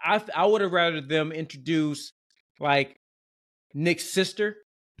have. I would have rather them introduce like Nick's sister,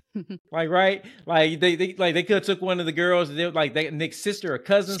 like right, like they could have took one of the girls, Nick's sister or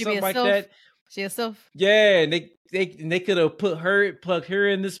cousin, something like that. She herself. Yeah, and they could have plugged her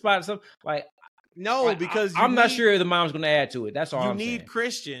in this spot. Or something like No, because I'm not sure the mom's going to add to it. That's all I'm saying. You need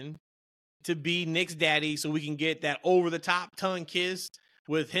Christian to be Nick's daddy so we can get that over-the-top tongue kiss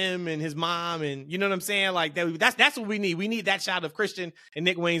with him and his mom, and you know what I'm saying? Like that's what we need. We need that shot of Christian and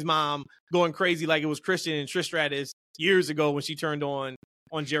Nick Wayne's mom going crazy like it was Christian and Trish Stratus years ago when she turned on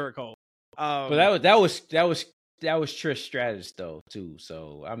Jericho. But that was Trish Stratus though too.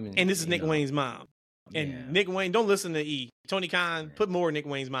 So I mean, and this is Nick Wayne's mom. And yeah. Nick Wayne, don't listen to E. Tony Khan, put more Nick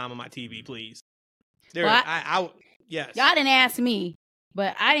Wayne's mom on my TV, please. There, well, yes. Y'all didn't ask me,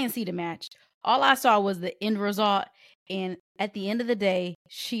 but I didn't see the match. All I saw was the end result, and at the end of the day,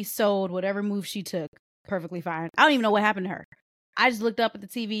 she sold whatever move she took perfectly fine. I don't even know what happened to her. I just looked up at the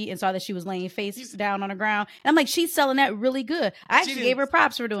TV and saw that she was laying face down on the ground. And I'm like, she's selling that really good. I actually gave her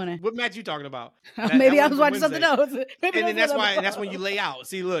props for doing it. What match you talking about? Maybe I was watching something else. And then that's when you lay out.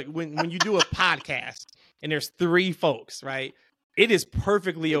 See, look, when you do a podcast and there's 3 folks, right? It is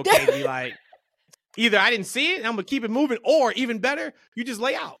perfectly okay to be like, either I didn't see it and I'm going to keep it moving, or even better, you just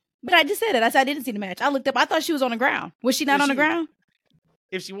lay out. But I just said it. I said I didn't see the match. I looked up. I thought she was on the ground. Was she not on the ground?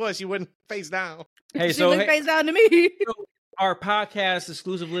 If she was, she wouldn't face down. Hey, she looked face down to me. Our podcast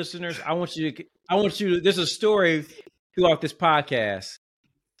exclusive listeners, I want you to, there's a story throughout this podcast.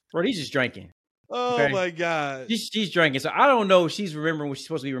 Bro, he's just drinking. Oh, okay? My God. She's drinking. So I don't know if she's remembering what she's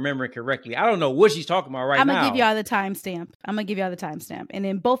supposed to be remembering correctly. I don't know what she's talking about now. I'm going to give y'all the timestamp. And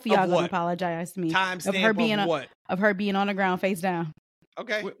then both of y'all going to apologize to me. Timestamp of her being on the ground face down.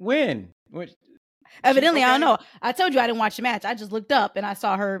 Okay. When? Evidently, I don't know. I told you I didn't watch the match. I just looked up and I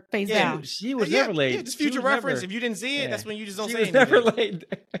saw her face down. She was never late. Yeah, just future reference. If you didn't see it, that's when you just don't say anything. Never late.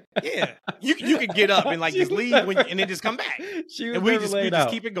 Yeah, you could get up and like just leave and then just come back. She was and we just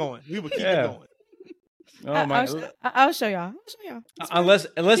keep it going. We would keep it going. Oh my! I'll show y'all. Unless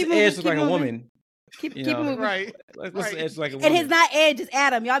Edge looks like a woman. Keep moving. Right. Edge like a woman. And his not Edge, it's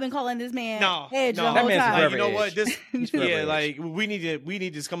Adam. Y'all been calling this man Edge the whole time. You know what? Like we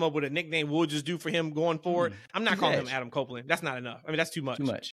need to come up with a nickname we'll just do for him going forward. I'm not calling him Adam Copeland. That's not enough. I mean, that's too much.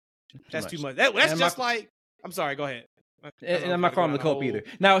 That's too much. That's just like. I'm sorry. Go ahead. And I'm not calling him the Cope either.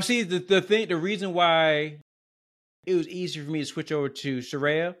 Now, see the reason why it was easier for me to switch over to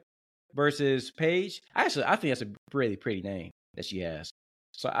Saraya versus Paige. Actually, I think that's a really pretty name that she has.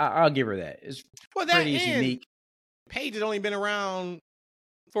 So I'll give her that. It's pretty unique. Paige has only been around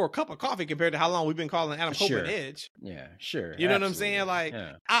for a cup of coffee compared to how long we've been calling Adam Copeland Edge. Yeah, sure. You know what I'm saying? Like,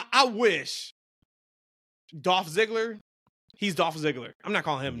 I wish Dolph Ziggler, he's Dolph Ziggler. I'm not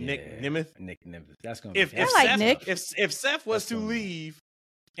calling him Nick Nemeth. Nick Nemeth. That's going to be Nick. If Seth was to leave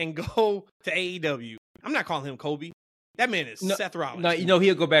and go to AEW, I'm not calling him Kobe. That man is Seth Rollins. No,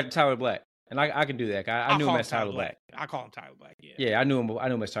 he'll go back to Tyler Black. And I can do that. I knew him as Tyler Black. I call him Tyler Black. Yeah. Yeah, I knew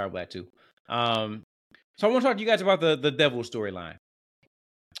him as Tyler Black too. So I want to talk to you guys about the Devil storyline.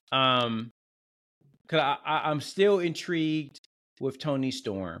 Because I'm still intrigued with Toni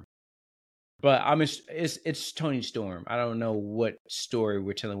Storm, but it's Toni Storm. I don't know what story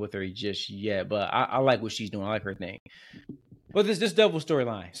we're telling with her just yet, but I like what she's doing. I like her thing. But this Devil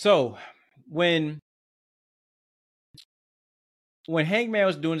storyline. So when Hangman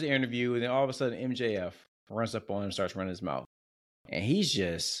was doing his interview, and then all of a sudden MJF runs up on him and starts running his mouth. And he's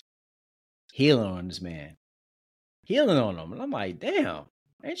just healing on this man. Healing on him. And I'm like, damn,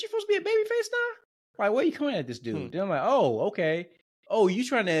 ain't you supposed to be a babyface now? Like, where you coming at this dude? Then I'm like, oh, okay. Oh, you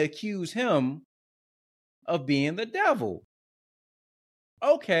trying to accuse him of being the devil.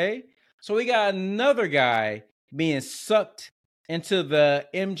 Okay. So we got another guy being sucked into the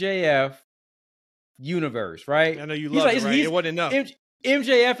MJF universe, right? I know you love it, right? It wasn't enough.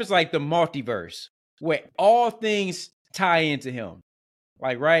 MJF is like the multiverse where all things tie into him.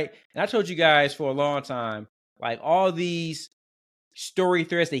 Like, right? And I told you guys for a long time, like all these story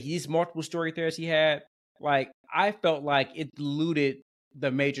threads, these multiple story threads he had, like I felt like it diluted the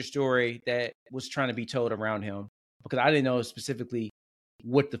major story that was trying to be told around him because I didn't know specifically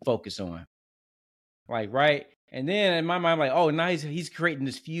what to focus on. Like, right? And then in my mind, I'm like, oh, now he's creating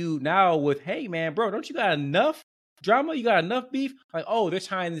this feud now with, hey, man, bro, don't you got enough drama? You got enough beef? Like, oh, they're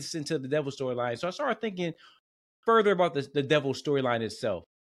tying this into the Devil storyline. So I started thinking further about the Devil storyline itself.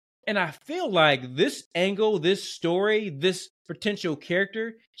 And I feel like this angle, this story, this potential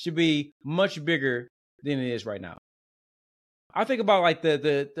character should be much bigger than it is right now. I think about like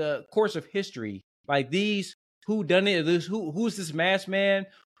the course of history, like these who done it, who's this masked man,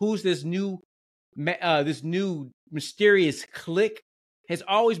 who's this new mysterious clique has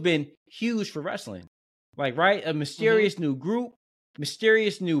always been huge for wrestling. Like, right? A mysterious new group,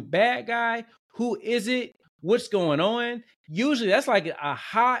 mysterious new bad guy. Who is it? What's going on? Usually that's like a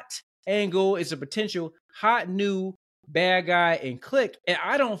hot angle. It's a potential hot new bad guy and clique. And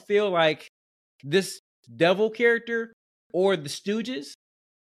I don't feel like this devil character or the Stooges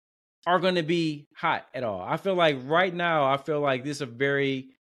are going to be hot at all. I feel like right now, this is a very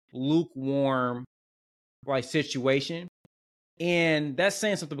lukewarm like situation. And that's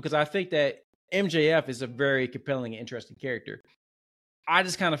saying something because I think that MJF is a very compelling and interesting character. I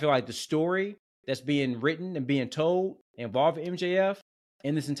just kind of feel like the story that's being written and being told involving MJF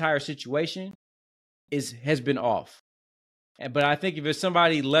in this entire situation has been off. But I think if it's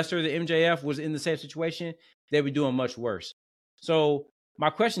somebody lesser than MJF was in the same situation, they'd be doing much worse. So my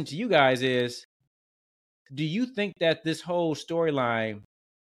question to you guys is, do you think that this whole storyline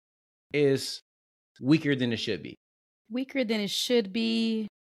is weaker than it should be? Weaker than it should be?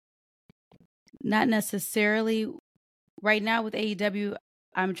 Not necessarily. Right now with AEW,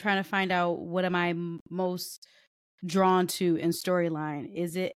 I'm trying to find out what am I most drawn to in storyline.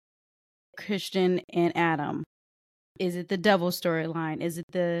 Is it Christian and Adam? Is it the Devil storyline? Is it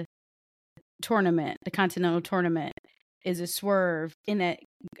the tournament, the Continental tournament? Is it Swerve in that?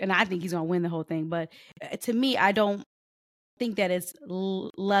 And I think he's going to win the whole thing. But to me, I don't think that it's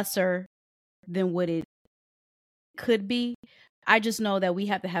lesser than what it could be. I just know that we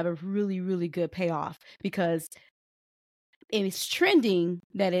have to have a really, really good payoff because it's trending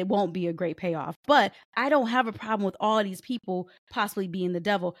that it won't be a great payoff. But I don't have a problem with all these people possibly being the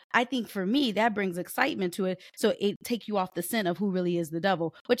devil. I think for me, that brings excitement to it. So it takes you off the scent of who really is the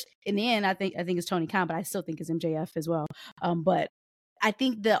devil, which in the end, I think it's Tony Khan, but I still think it's MJF as well. But I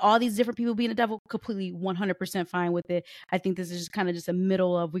think that all these different people being the devil, completely 100% fine with it. I think this is just kind of just a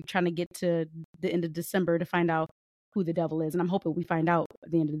middle of we trying to get to the end of December to find out who the devil is. And I'm hoping we find out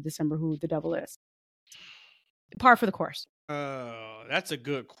at the end of December who the devil is. Par for the course. That's a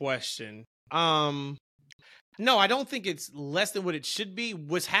good question. No, I don't think it's less than what it should be.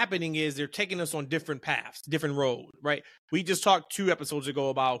 What's happening is they're taking us on different paths, different roads, right? We just talked 2 episodes ago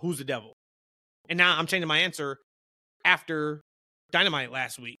about who's the devil. And now I'm changing my answer after Dynamite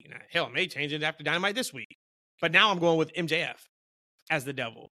last week. Hell, I may change it after Dynamite this week. But now I'm going with MJF as the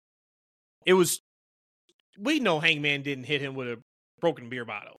devil. We know Hangman didn't hit him with a broken beer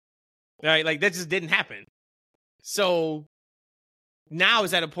bottle. Right? Like, that just didn't happen. So now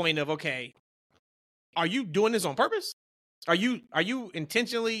it's at a point of, okay, are you doing this on purpose? Are you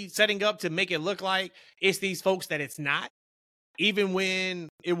intentionally setting up to make it look like it's these folks that it's not? Even when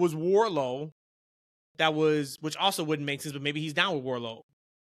it was Wardlow, which also wouldn't make sense, but maybe he's down with Wardlow.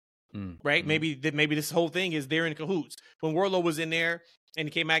 Right? Mm-hmm. Maybe this whole thing is they're in cahoots. When Wardlow was in there and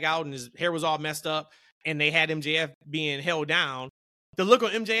he came back out and his hair was all messed up and they had MJF being held down, the look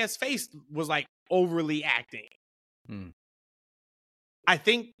on MJF's face was like overly acting. I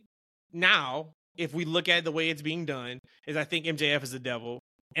think now, if we look at the way it's being done, is I think MJF is the devil.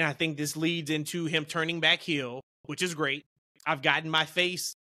 And I think this leads into him turning back heel, which is great. I've gotten my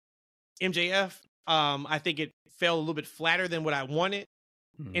face MJF. I think it fell a little bit flatter than what I wanted.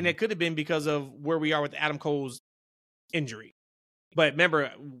 And it could have been because of where we are with Adam Cole's injury. But remember,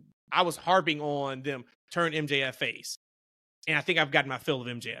 I was harping on them turn MJF face. And I think I've gotten my fill of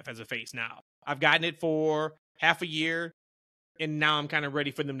MJF as a face now. I've gotten it for half a year. And now I'm kind of ready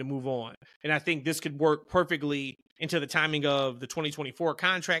for them to move on. And I think this could work perfectly into the timing of the 2024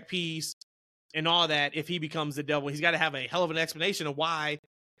 contract piece and all that. If he becomes the devil, he's got to have a hell of an explanation of why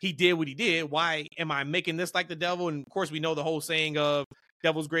he did what he did. Why am I making this like the devil? And of course, we know the whole saying of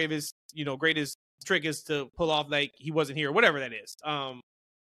devil's greatest trick is to pull off like he wasn't here, whatever that is.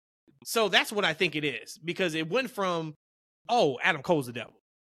 So that's what I think it is, because it went from, oh, Adam Cole's the devil,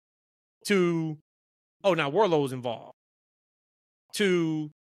 to, oh, now Wardlow's involved, to,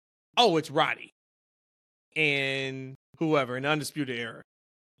 oh, it's Roddy and whoever in the Undisputed Era,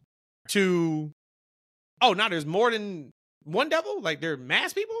 to, oh, now there's more than one devil, like they're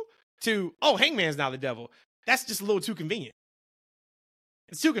mass people, to, oh, Hangman's now the devil. That's just a little too convenient.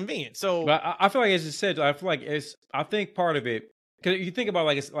 It's too convenient. So, but I feel like, as you said, I think part of it, because you think about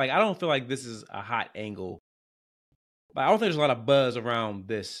it's like, I don't feel like this is a hot angle. But I don't think there's a lot of buzz around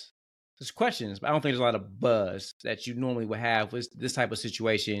this. There's questions, but I don't think there's a lot of buzz that you normally would have with this type of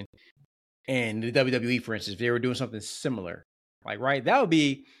situation. And the WWE, for instance, if they were doing something similar, right, that would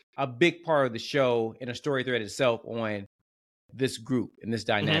be a big part of the show and a story thread itself on this group and this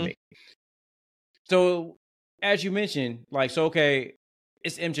dynamic. So, as you mentioned, okay,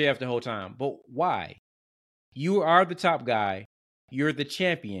 it's MJF the whole time, but why? You are the top guy. You're the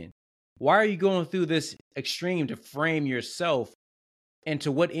champion. Why are you going through this extreme to frame yourself, and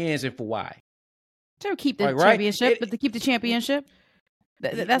to what ends and for why? To keep the championship, but to keep the championship.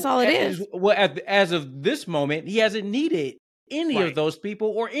 That's all it is. Well, as of this moment, he hasn't needed any of those people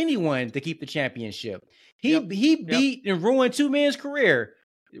or anyone to keep the championship. He beat and ruined 2 men's career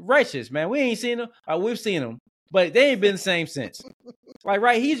Righteous, man. We ain't seen them. We've seen them, but they ain't been the same since. Like,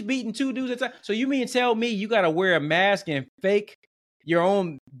 right, he's beating 2 dudes at a time. So you mean tell me you got to wear a mask and fake your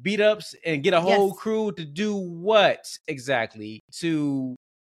own beat ups and get a whole crew to do what exactly? To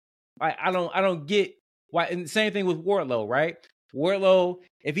I don't get why. And the same thing with Wardlow, right? Wardlow,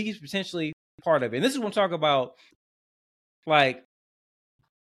 if he's potentially part of it, and this is what I'm talking about, like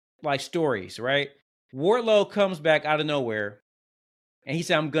stories, right? Wardlow comes back out of nowhere, and he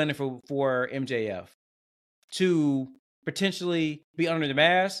said, "I'm gunning for MJF to potentially be under the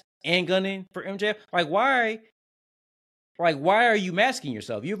mask and gunning for MJF." Like, why? Like, why are you masking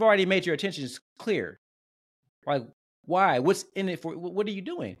yourself? You've already made your intentions clear. Like, why? What's in it for? What are you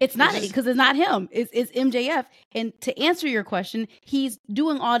doing? It's not because it's not him. It's MJF. And to answer your question, he's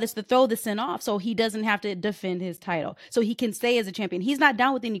doing all this to throw the sin off so he doesn't have to defend his title. So he can stay as a champion. He's not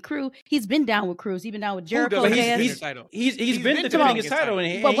down with any crew. He's been down with crews. He's been down with Jericho. He's been defending his title.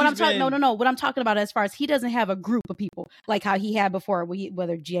 But what I'm talking no. What I'm talking about as far as he doesn't have a group of people like how he had before,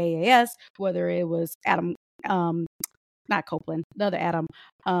 whether JAS, whether it was Adam, not Copeland, the other Adam.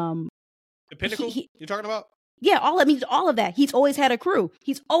 The Pinnacle you're talking about? Yeah, all of that. He's always had a crew.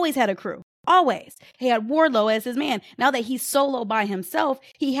 Always. He had Wardlow as his man. Now that he's solo by himself,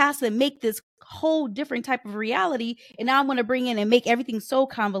 he has to make this whole different type of reality. And now I'm going to bring in and make everything so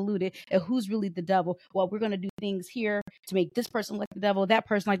convoluted. And who's really the devil? Well, we're going to do things here to make this person like the devil, that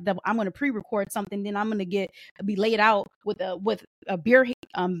person like the devil. I'm going to pre-record something. Then I'm going to be laid out with a beer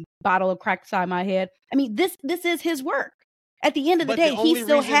bottle of crack beside my head. I mean, this is his work. At the end of the day,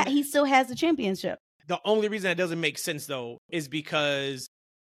 he still has the championship. The only reason that doesn't make sense, though, is because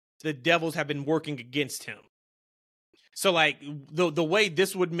the Devils have been working against him. So, like, the way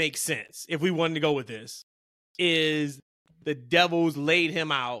this would make sense, if we wanted to go with this, is the Devils laid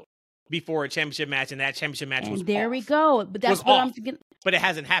him out before a championship match, and that championship match was there off. We go. But that's what I'm thinking. But it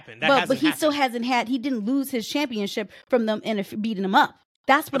hasn't happened. But he still hasn't had. He didn't lose his championship from them and beating him up.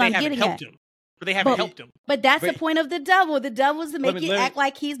 That's what I'm getting at. But they haven't helped him. But that's the point of the devil. The devil is to make you act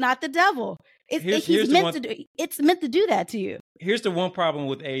like he's not the devil. It's meant to do that to you. Here's the one problem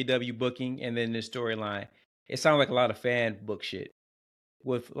with AEW booking and then this storyline. It sounds like a lot of fan book shit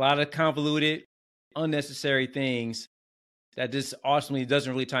with a lot of convoluted, unnecessary things that just ultimately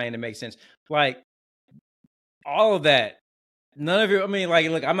doesn't really tie in to make sense. Like all of that, none of it. I mean, like,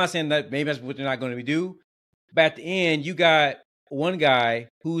 look, I'm not saying that maybe that's what they're not going to do, but at the end, you got one guy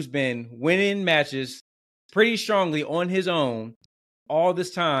who's been winning matches pretty strongly on his own all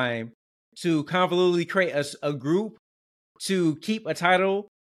this time to convolutedly create a group to keep a title.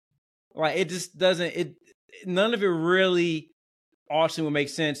 Like, it just doesn't, none of it really ultimately will make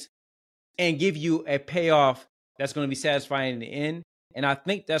sense and give you a payoff that's going to be satisfying in the end. And I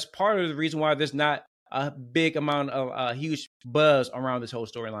think that's part of the reason why there's not a big amount of huge buzz around this whole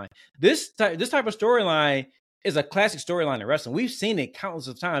storyline. This type of storyline is a classic storyline in wrestling. We've seen it countless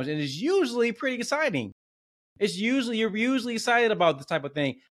of times, and it's usually pretty exciting. You're usually excited about this type of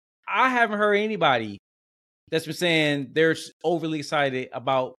thing. I haven't heard anybody that's been saying they're overly excited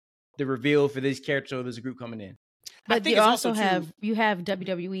about the reveal for this character or this group coming in. But you also have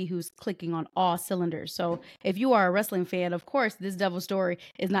WWE who's clicking on all cylinders. So if you are a wrestling fan, of course, this Devil story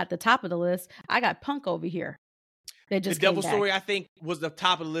is not the top of the list. I got Punk over here. The Devil story, I think, was the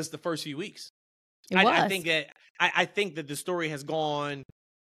top of the list the first few weeks. I think that the story has gone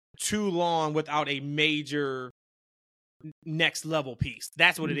too long without a major next level piece.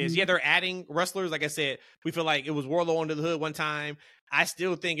 That's what it is. Yeah, they're adding wrestlers. Like I said, we feel like it was Wardlow under the hood one time. I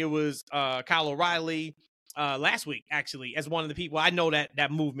still think it was Kyle O'Reilly last week, actually, as one of the people. I know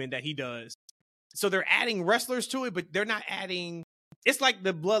that movement that he does. So they're adding wrestlers to it, but they're not adding. It's like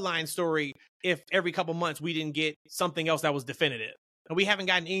the Bloodline story. If every couple months we didn't get something else that was definitive, and we haven't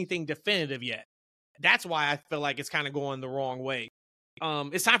gotten anything definitive yet. That's why I feel like it's kind of going the wrong way.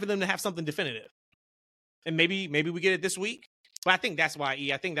 It's time for them to have something definitive. And maybe we get it this week. But I think that's why,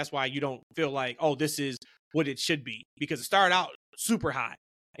 I think that's why you don't feel like, oh, this is what it should be. Because it started out super hot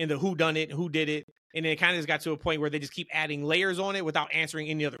in the who done it, who did it. And then it kind of just got to a point where they just keep adding layers on it without answering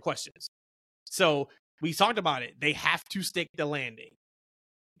any other questions. So we talked about it. They have to stick the landing.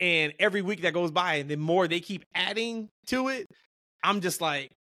 And every week that goes by, and the more they keep adding to it, I'm just like,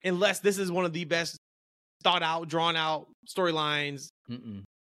 unless this is one of the best thought out, drawn out storylines in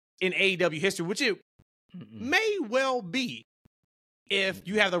AEW history, which it may well be if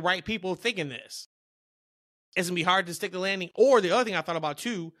you have the right people thinking this. It's going to be hard to stick the landing. Or the other thing I thought about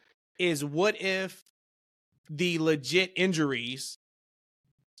too is what if the legit injuries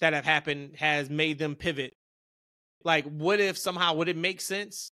that have happened has made them pivot? Like, what if somehow, would it make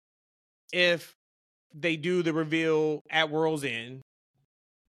sense if they do the reveal at World's End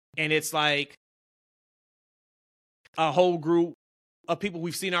and it's like a whole group of people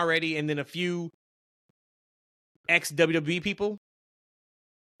we've seen already, and then a few ex-WWE people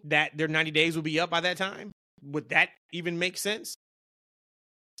that their 90 days will be up by that time. Would that even make sense?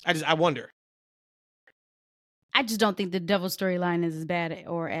 I wonder. I just don't think the Devil storyline is as bad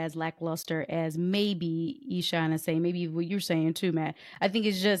or as lackluster as maybe Ishan is saying, maybe what you're saying too, Matt. I think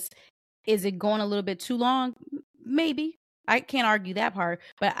it's just, is it going a little bit too long? Maybe. I can't argue that part,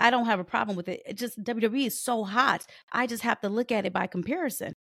 but I don't have a problem with it. It just, WWE is so hot. I just have to look at it by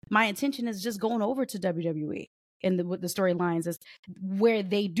comparison. My intention is just going over to WWE with the storylines, is where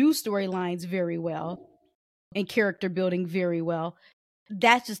they do storylines very well and character building very well.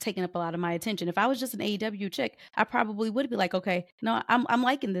 That's just taking up a lot of my attention. If I was just an AEW chick, I probably would be like, okay, no, I'm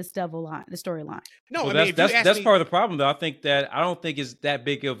liking this Devil line, the storyline. No, well, I mean, that's part of the problem, though. I don't think it's that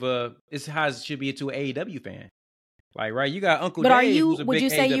big of a. It's how it should be to an AEW fan. Like, right, you got Uncle But Dave. are you? Who's a Would big you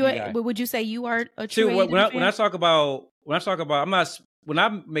say AEW guy. Would you say you are a true See, AEW fan? when I talk about, I'm not. When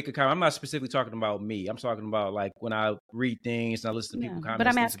I make a comment, I'm not specifically talking about me. I'm talking about like when I read things and I listen to people comments, but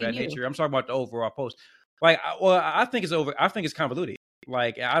I'm things of that asking you. nature. I'm talking about the overall post. Like, I think it's over. I think it's convoluted.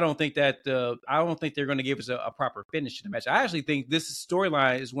 Like, I don't think they're going to give us a proper finish to the match. I actually think this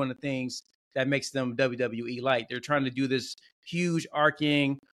storyline is one of the things that makes them WWE light. They're trying to do this huge,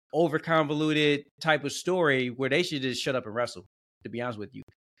 arcing, over convoluted type of story where they should just shut up and wrestle. To be honest with you,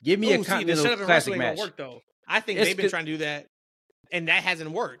 give me a Continental classic match. Work, though. I think they've been trying to do that, and that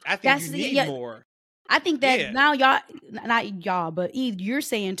hasn't worked. I think you need more. I think that now not y'all, but Eve, you're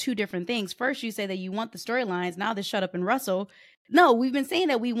saying two different things. First, you say that you want the storylines. Now they shut up and wrestle. No, we've been saying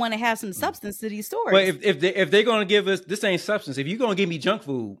that we want to have some substance to these stories. But if they're going to give us, this ain't substance. If you're going to give me junk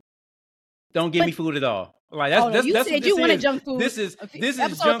food, don't give me food at all. Like that's you said you wanted junk food. This is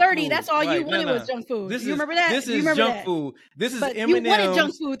episode junk 30. Food. That's all like, you wanted was junk food. You remember that? This is junk food. This is M&M's. You wanted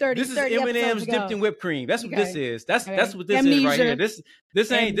junk food 30. This is M&M's dipped in whipped cream. That's what this is. That's what this Amnesia. is right here.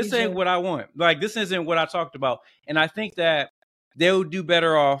 This ain't what I want. Like, this isn't what I talked about. And I think that they'll be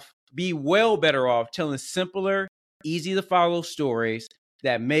better off telling simpler, easy to follow stories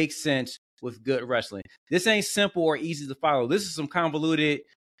that make sense with good wrestling. This ain't simple or easy to follow. This is some convoluted.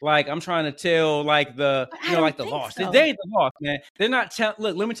 Like, I'm trying to tell, like, the Lost. So. They ain't the Lost, man. They're not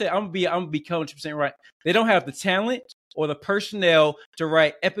look, let me tell you, I'm gonna be 100% right. They don't have the talent or the personnel to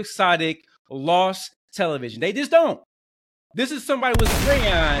write episodic Lost television. They just don't. This is somebody with a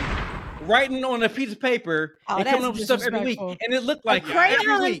crayon writing on a piece of paper and coming up with stuff every week. And it looked like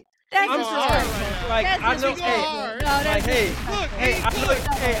every week. I'm sorry. Like, I know,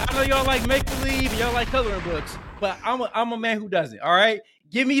 I know y'all like make-believe, y'all like coloring books, but I'm a man who doesn't, all right?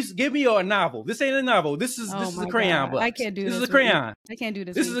 Give me a novel. This ain't a novel. This is a crayon book. I can't do this. This is a crayon. I can't do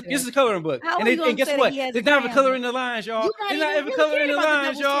this. This is a coloring book. And guess what? They're not even coloring the lines, y'all. They're not even coloring the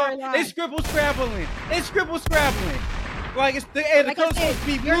lines, y'all. They scribble scrabbling. Like, the color's supposed to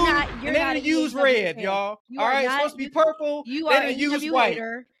be blue, and they didn't use red, y'all. All right, it's supposed to be purple. They didn't use white.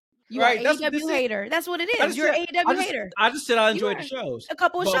 You are an AEW hater. That's what it is. You're an AEW hater. I just said I enjoyed the shows. A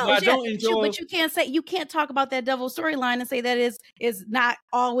couple of shows, but you can't say, you can't talk about that Devil storyline and say that is not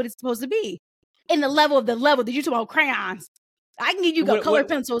all what it's supposed to be. In the level that you talk about crayons. I can give you color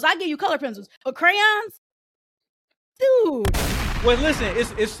pencils. I give you color pencils, but crayons, dude. Well, listen,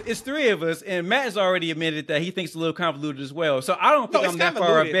 it's three of us, and Matt has already admitted that he thinks it's a little convoluted as well. So I don't think I'm that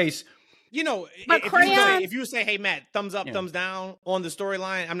far off base. You know, but if you say, hey, Matt, thumbs up, thumbs down on the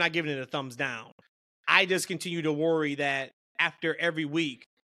storyline, I'm not giving it a thumbs down. I just continue to worry that after every week,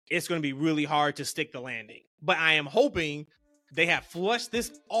 it's going to be really hard to stick the landing. But I am hoping they have flushed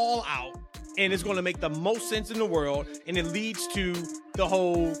this all out, and it's going to make the most sense in the world, and it leads to the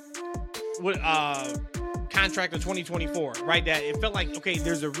whole contract of 2024, right? That it felt like, okay,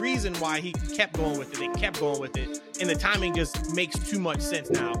 there's a reason why he kept going with it. They kept going with it. And the timing just makes too much sense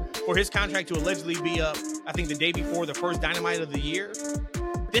now. For his contract to allegedly be up, I think the day before the first Dynamite of the year,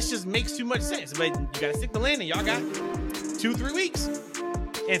 this just makes too much sense. But you got to stick the landing. Y'all got 2-3 weeks.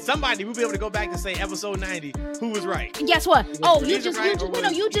 And somebody will be able to go back and say episode 90, who was right? And guess what? You just built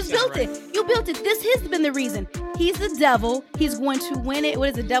it. You built it. This has been the reason. He's the devil. He's going to win it. What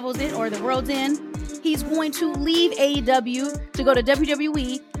is it? Devil's in or the world's in? He's going to leave AEW to go to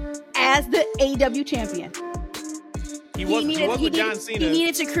WWE as the AEW champion. He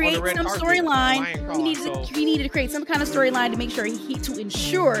needed to create some storyline. He needed to create some kind of storyline to make sure to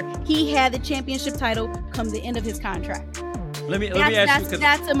ensure he had the championship title come the end of his contract. Let me ask you.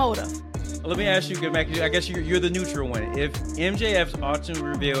 That's a motive. Let me ask you, Mac. I guess you're the neutral one. If MJF's ultimate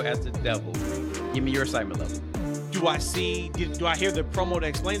reveal as the devil, give me your excitement level. Do I hear the promo that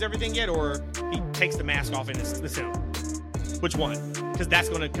explains everything yet, or he takes the mask off and it's him? Which one? Because that's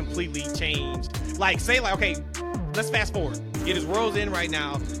going to completely change. Like, say, like, okay, let's fast forward. It is Rose in right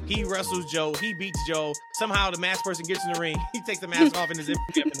now. He wrestles Joe. He beats Joe. Somehow the masked person gets in the ring. He takes the mask off and is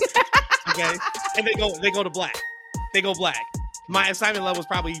okay, and they go to black. They go black. My excitement level is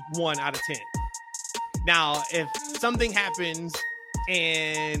probably 1 out of 10. Now, if something happens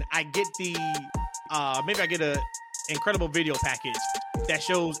and I get the maybe I get a incredible video package that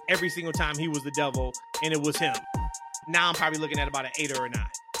shows every single time he was the devil and it was him. Now I'm probably looking at about an 8 or a 9.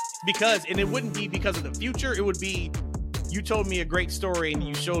 Because, and it wouldn't be because of the future, it would be you told me a great story and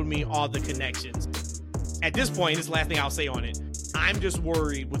you showed me all the connections. At this point, this is the last thing I'll say on it, I'm just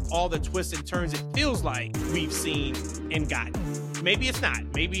worried with all the twists and turns it feels like we've seen and gotten. Maybe it's not.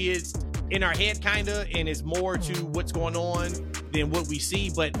 Maybe it's in our head kind of, and it's more to what's going on than what we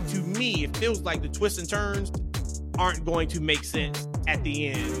see. But to me, it feels like the twists and turns aren't going to make sense at the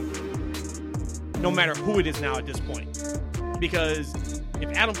end, no matter who it is now at this point. Because if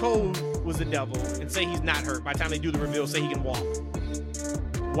Adam Cole was the devil and say he's not hurt, by the time they do the reveal, say he can walk,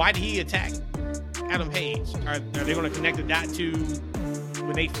 why did he attack Adam Page? Are they going to connect the dot to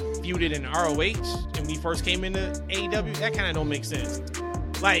when they feuded in ROH and we first came into AEW? That kind of don't make sense.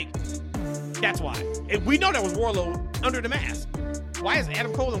 Like, that's why. We know that was Warlow under the mask. Why is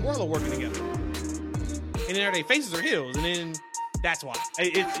Adam Cole and Warlow working together? And then are they faces or heels? And then that's why.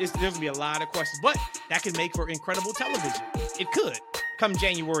 There's going to be a lot of questions. But that could make for incredible television. It could come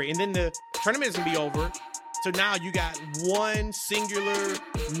January. And then the tournament is going to be over. So now you got one singular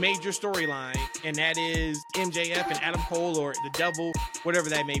major storyline. And that is MJF and Adam Cole or the Devil, whatever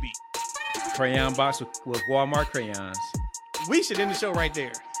that may be. Crayon box with Walmart crayons. We should end the show right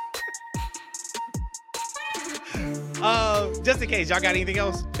there. Just in case y'all got anything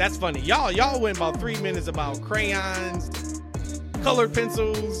else, that's funny. Y'all went about 3 minutes about crayons, colored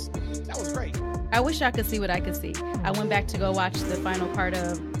pencils. That was great. I wish I could see what I could see. I went back to go watch the final part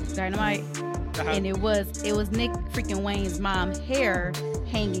of Dynamite, and it was Nick freaking Wayne's mom hair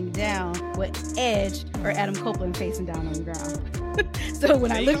hanging down with Edge or Adam Copeland facing down on the ground. So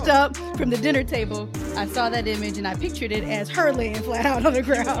when I looked up from the dinner table, I saw that image and I pictured it as her laying flat out on the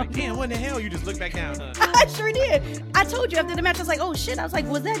ground. Like, damn, what the hell? You just looked back down, huh? I sure did. I told you after the match, I was like, oh shit. I was like,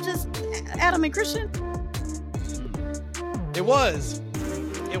 was that just Adam and Christian? It was.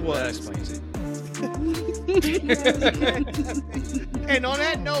 That explains it. And on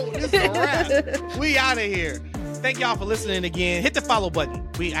that note, this is a wrap. We out of here. Thank y'all for listening again. Hit the follow button.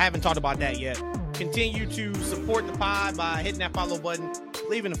 I haven't talked about that yet. Continue to support the pod by hitting that follow button,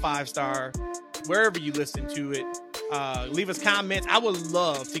 leaving a 5-star wherever you listen to it. Leave us comments. I would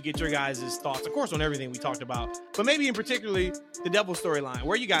love to get your guys' thoughts, of course, on everything we talked about, but maybe in particularly the Devil storyline.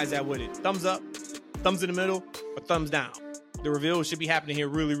 Where you guys at with it? Thumbs up, thumbs in the middle, or thumbs down? The reveal should be happening here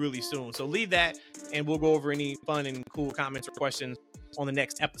really, really soon. So leave that, and we'll go over any fun and cool comments or questions on the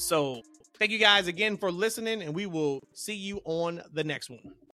next episode. Thank you guys again for listening, and we will see you on the next one.